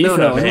on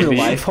FIFA, in real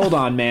life. Hold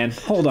on, man.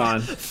 Hold on.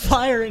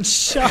 Fire and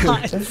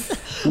shot.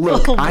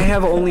 Look, I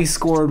have only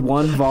scored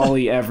one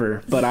volley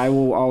ever, but I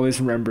will always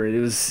remember it.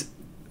 It's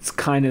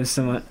kind of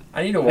similar.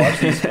 I need to watch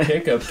these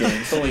pickup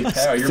games. Holy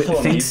cow, you're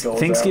pulling these goals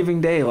Thanksgiving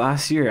out. Day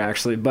last year,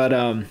 actually.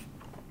 But,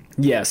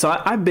 yeah,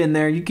 so I've been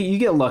there. You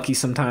get lucky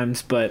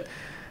sometimes. But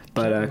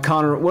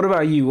Connor, what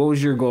about you? What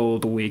was your goal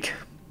of the week?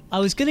 I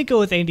was going to go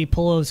with Andy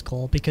Polo's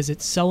goal because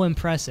it's so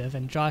impressive,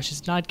 and Josh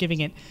is not giving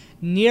it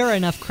near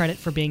enough credit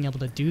for being able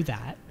to do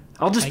that.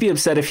 I'll just be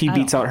upset if he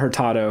beats out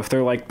Hurtado. If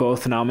they're like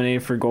both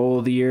nominated for goal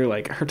of the year,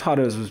 like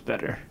Hurtado's was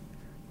better.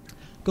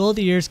 Goal of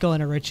the year's going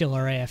to Richie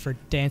Larea for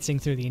dancing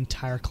through the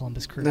entire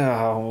Columbus Crew.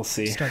 Oh, we'll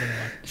see. Starting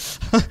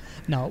one.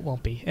 No, it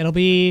won't be. It'll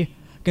be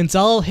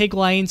Gonzalo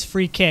Higuain's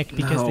free kick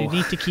because they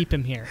need to keep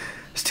him here.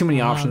 There's too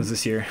many options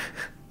this year.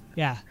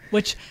 Yeah,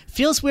 which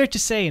feels weird to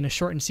say in a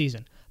shortened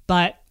season.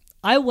 But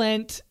I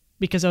went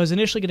because I was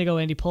initially going to go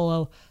Andy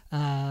Polo.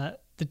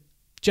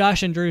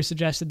 Josh and Drew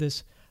suggested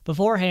this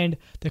beforehand.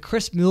 The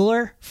Chris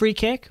Mueller free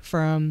kick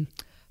from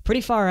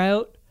pretty far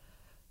out.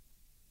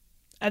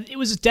 It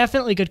was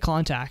definitely good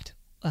contact.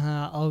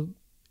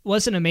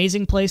 Was an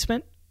amazing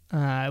placement.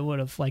 I would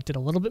have liked it a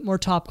little bit more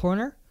top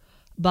corner,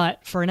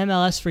 but for an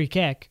MLS free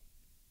kick,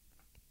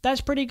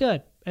 that's pretty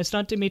good. It's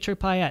not Dimitri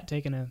Payet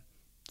taking a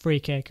free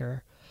kick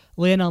or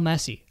Lionel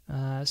Messi.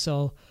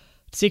 So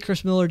to see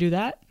Chris Mueller do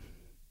that,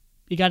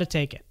 you got to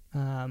take it.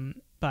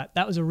 But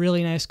that was a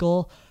really nice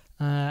goal.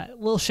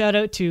 Little shout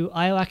out to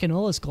Ayo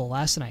Akinola's goal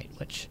last night,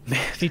 which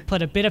if he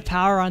put a bit of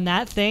power on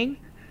that thing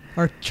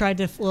or tried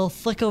to little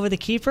flick over the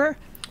keeper,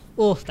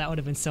 that would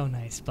have been so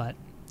nice, but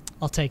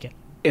I'll take it.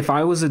 If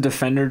I was a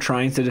defender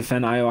trying to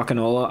defend Ayo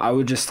Akinola, I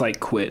would just like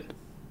quit.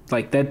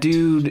 Like that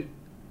dude,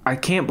 I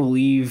can't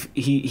believe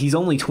he's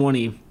only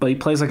 20, but he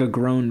plays like a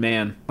grown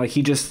man. Like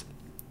he just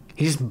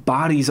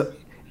bodies.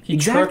 He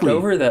trucked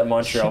over that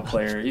Montreal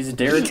player. He's a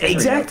Derek Henry.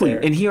 Exactly,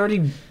 and he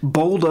already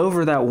bowled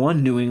over that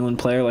one New England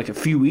player like a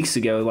few weeks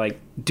ago. Like,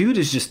 dude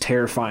is just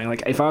terrifying.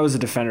 Like, if I was a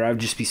defender, I would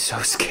just be so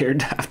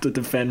scared to have to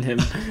defend him.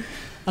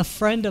 A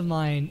friend of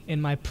mine in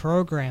my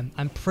program,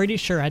 I'm pretty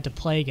sure I had to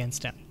play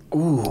against him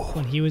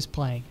when he was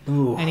playing.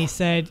 Ooh. And he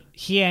said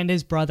he and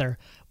his brother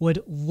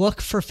would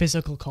look for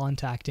physical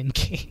contact in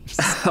games.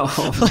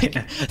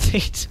 Man.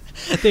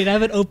 They'd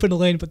have an open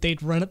lane, but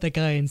they'd run at the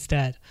guy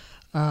instead.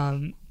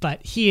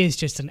 But he is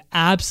just an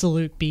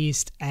absolute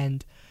beast,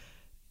 and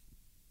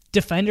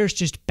defenders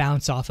just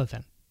bounce off of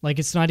him. Like,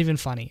 it's not even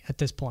funny at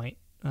this point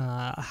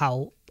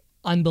how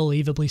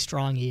unbelievably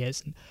strong he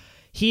is.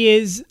 He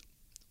is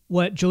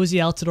what Josie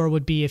Altidore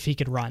would be if he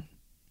could run,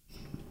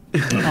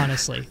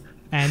 honestly,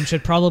 and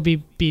should probably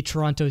be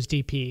Toronto's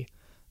DP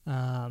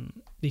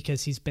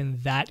because he's been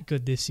that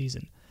good this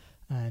season.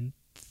 And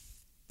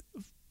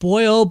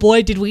boy, oh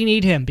boy, did we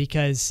need him,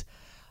 because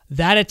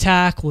that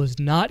attack was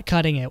not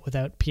cutting it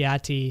without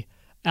Piatti,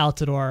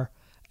 Altidore,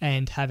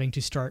 and having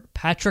to start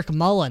Patrick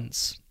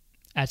Mullins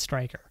at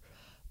striker.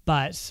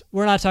 But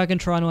we're not talking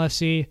Toronto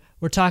FC.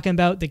 We're talking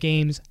about the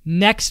games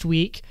next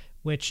week,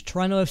 which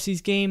Toronto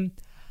FC's game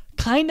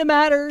kind of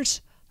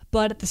matters,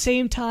 but at the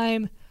same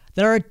time,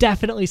 there are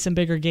definitely some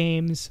bigger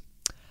games.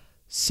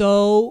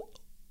 So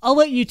I'll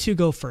let you two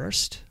go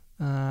first,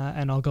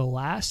 and I'll go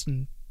last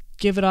and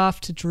give it off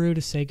to Drew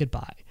to say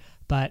goodbye.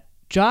 But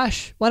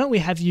Josh, why don't we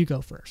have you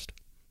go first?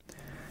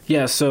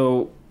 Yeah,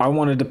 so I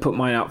wanted to put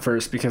mine out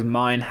first because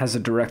mine has a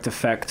direct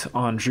effect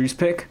on Drew's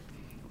pick.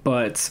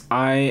 But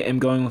I am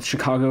going with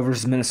Chicago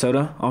versus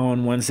Minnesota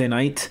on Wednesday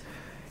night.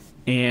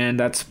 And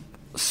that's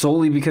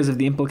solely because of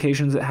the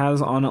implications it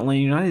has on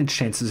Atlanta United's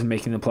chances of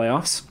making the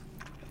playoffs.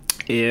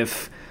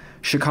 If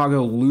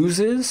Chicago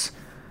loses,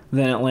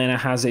 then Atlanta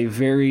has a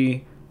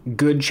very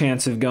good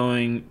chance of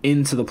going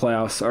into the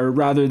playoffs, or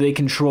rather they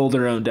control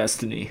their own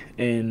destiny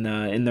in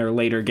their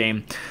later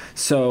game.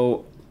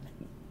 So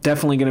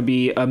definitely going to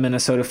be a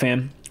Minnesota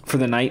fan for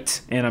the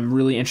night, and I'm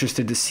really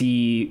interested to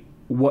see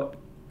what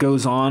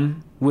goes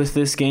on with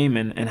this game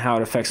and how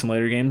it affects some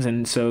later games.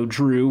 And so,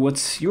 Drew,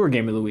 what's your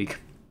game of the week?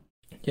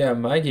 Yeah,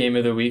 my game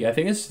of the week, I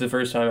think this is the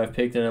first time I've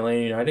picked an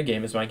Atlanta United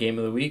game as my game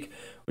of the week,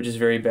 which is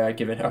very bad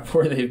given how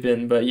poor they've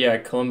been. But yeah,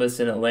 Columbus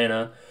and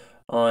Atlanta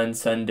on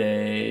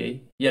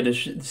Sunday. Yeah,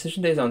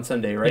 decision day is on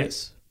Sunday, right?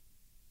 Yes.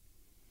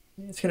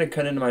 It's going to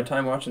cut into my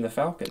time watching the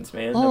Falcons,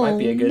 man. That might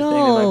be a good thing. It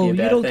might be a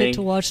bad you don't thing. get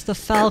to watch the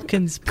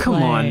Falcons play.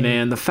 Come on,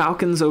 man. The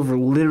Falcons over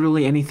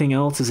literally anything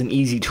else is an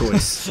easy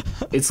choice.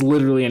 It's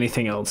literally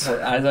anything else.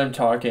 As I'm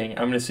talking,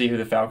 I'm going to see who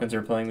the Falcons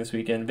are playing this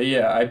weekend. But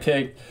yeah, I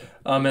picked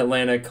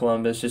Atlanta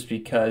Columbus just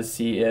because,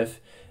 see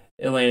if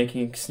Atlanta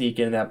can sneak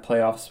in that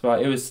playoff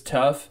spot. It was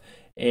tough.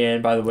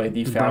 And by the way,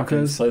 the Falcons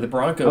Broncos? play the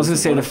Broncos. I was going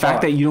to say, the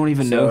fact that you don't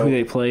even know So- who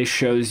they play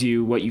shows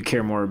you what you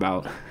care more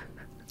about.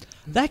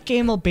 That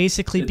game will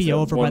basically It's be a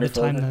over by the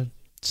wonderful time event.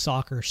 the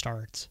soccer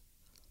starts.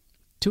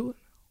 No,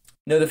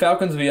 the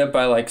Falcons will be up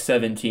by like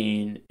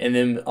 17, and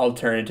then I'll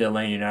turn it to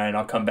Atlanta United, and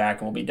I'll come back,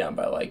 and we'll be down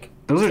by like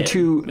Those are 10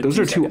 two. with Those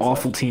 2 are two seconds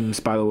awful left. teams,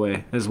 by the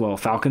way, as well.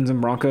 Falcons and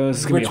Broncos.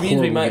 It's gonna Which be a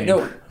means we horrible might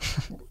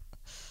game. no.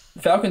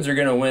 The Falcons are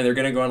going to win. They're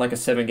going to go on like a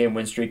 7-game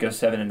win streak, go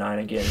 7-9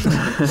 again.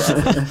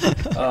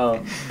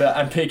 But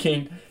I'm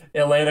picking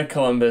Atlanta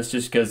Columbus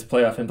just because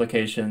playoff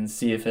implications.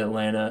 See if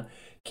Atlanta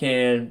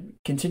can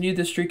continue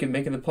the streak of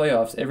making the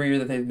playoffs every year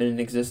that they've been in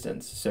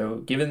existence. So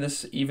given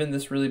this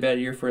really bad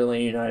year for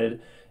Atlanta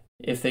United,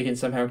 if they can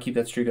somehow keep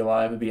that streak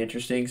alive, it would be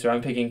interesting. So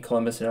I'm picking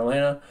Columbus and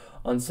Atlanta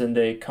on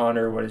Sunday.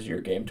 Connor, what is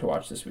your game to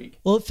watch this week?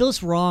 Well, it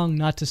feels wrong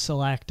not to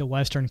select a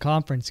Western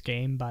Conference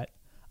game, but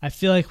I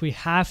feel like we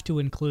have to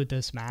include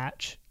this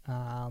match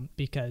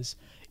because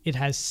it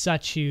has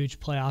such huge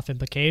playoff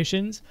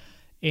implications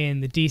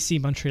in the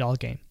DC-Montreal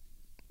game,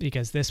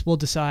 because this will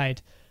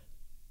decide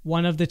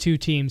one of the two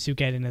teams who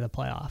get into the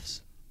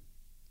playoffs.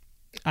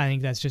 I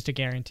think that's just a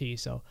guarantee.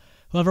 So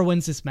whoever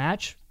wins this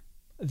match,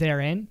 they're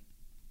in,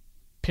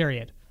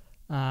 period.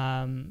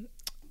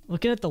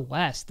 Looking at the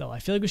West, though, I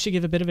feel like we should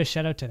give a bit of a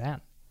shout-out to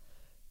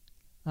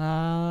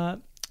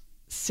them.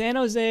 San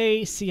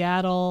Jose,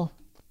 Seattle.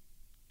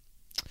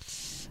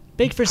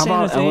 Big for How San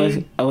about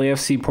Jose.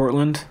 LAFC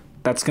Portland?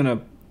 That's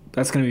gonna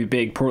be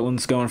big.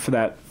 Portland's going for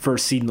that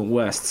first seed in the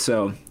West,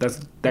 so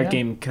that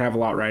game can have a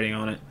lot riding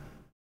on it.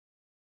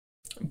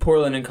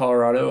 Portland and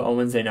Colorado on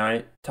Wednesday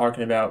night,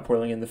 talking about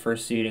Portland in the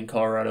first seed and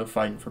Colorado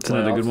fighting for playoffs. It's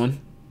another good one.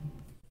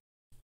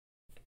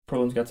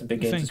 Portland's got some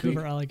big games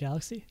Vancouver, this week. LA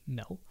Galaxy?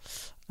 No.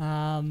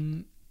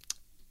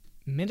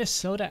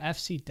 Minnesota,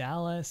 FC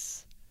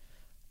Dallas?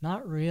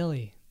 Not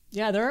really.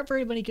 Yeah, there aren't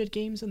very many good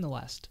games in the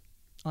West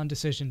on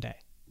decision day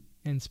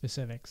in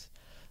specifics.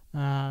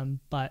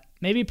 But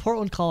maybe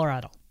Portland,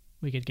 Colorado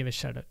we could give a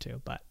shout out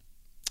to. But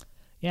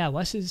yeah,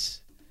 West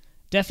is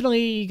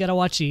definitely got to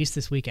watch the East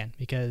this weekend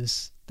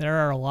because there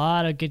are a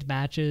lot of good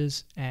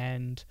matches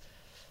and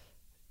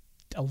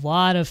a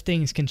lot of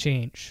things can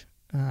change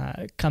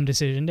come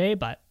decision day,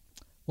 but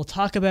we'll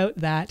talk about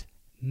that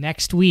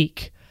next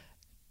week.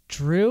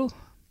 Drew,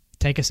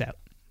 take us out.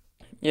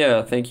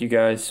 Yeah, thank you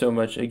guys so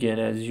much again,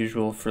 as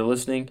usual, for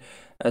listening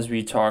as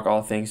we talk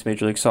all things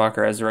Major League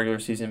Soccer as the regular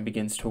season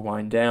begins to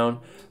wind down.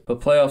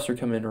 But playoffs are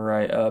coming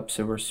right up,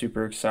 so we're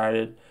super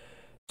excited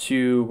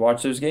to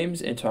watch those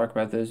games and talk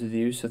about those with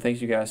you. So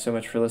thanks you guys so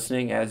much for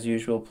listening. As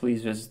usual,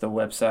 please visit the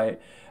website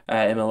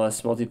at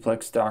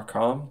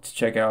mlsmultiplex.com to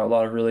check out a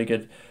lot of really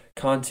good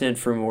content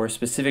for more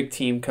specific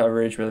team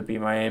coverage, whether it be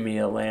Miami,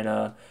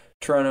 Atlanta,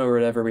 Toronto, or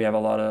whatever. We have a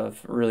lot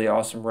of really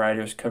awesome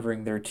writers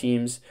covering their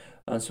teams.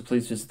 So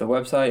please visit the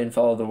website and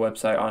follow the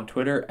website on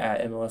Twitter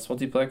at MLS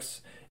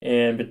Multiplex.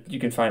 But you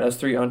can find us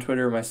three on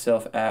Twitter,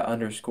 myself at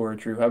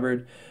 _Drew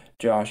Hubbard,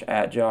 Josh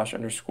at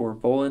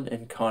Josh_Bolin,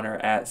 and Connor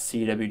at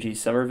CWG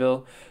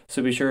Somerville.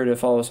 So be sure to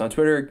follow us on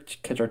Twitter to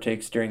catch our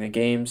takes during the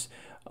games.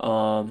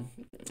 And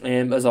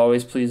as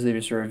always, please leave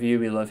us a review.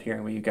 We love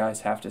hearing what you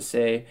guys have to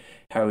say,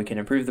 how we can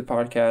improve the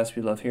podcast.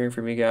 We love hearing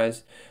from you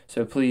guys.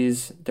 So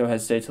please don't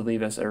hesitate to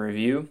leave us a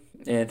review.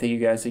 And thank you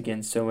guys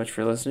again so much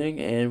for listening,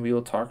 and we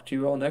will talk to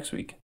you all next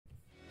week.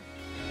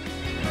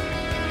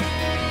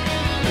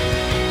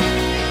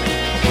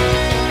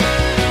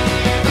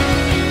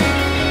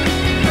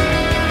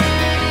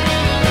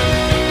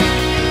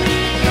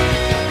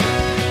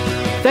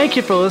 Thank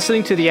you for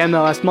listening to the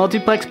MLS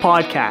Multiplex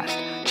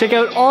podcast. Check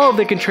out all of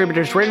the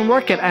contributors' written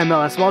work at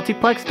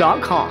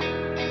mlsmultiplex.com.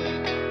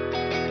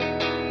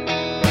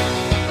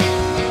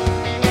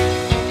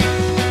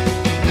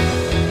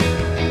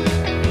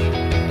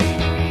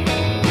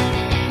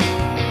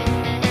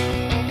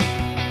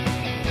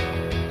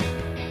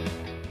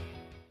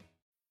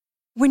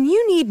 When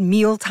you need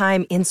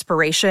mealtime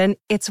inspiration,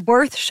 it's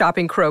worth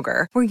shopping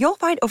Kroger, where you'll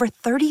find over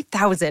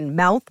 30,000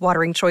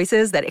 mouth-watering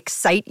choices that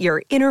excite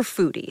your inner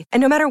foodie.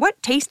 And no matter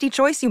what tasty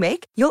choice you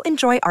make, you'll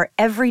enjoy our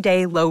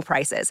everyday low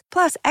prices,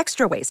 plus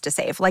extra ways to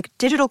save, like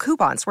digital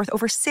coupons worth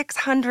over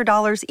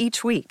 $600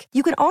 each week.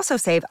 You can also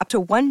save up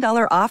to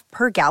 $1 off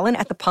per gallon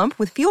at the pump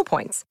with fuel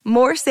points.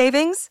 More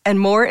savings and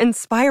more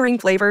inspiring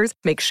flavors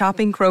make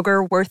shopping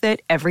Kroger worth it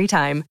every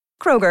time.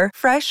 Kroger,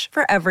 fresh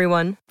for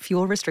everyone.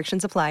 Fuel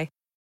restrictions apply.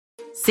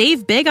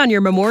 Save big on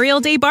your Memorial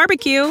Day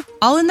barbecue,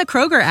 all in the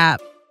Kroger app.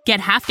 Get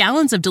half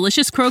gallons of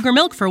delicious Kroger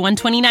milk for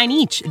 $1.29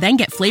 each. Then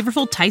get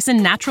flavorful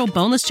Tyson natural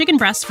boneless chicken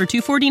breasts for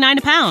 $2.49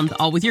 a pound,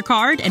 all with your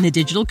card and a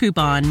digital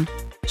coupon.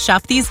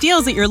 Shop these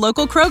deals at your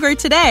local Kroger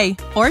today,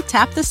 or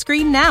tap the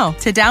screen now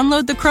to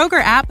download the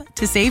Kroger app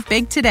to save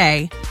big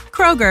today.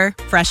 Kroger,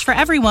 fresh for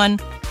everyone.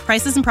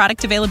 Prices and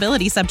product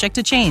availability subject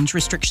to change.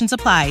 Restrictions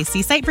apply.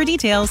 See site for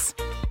details.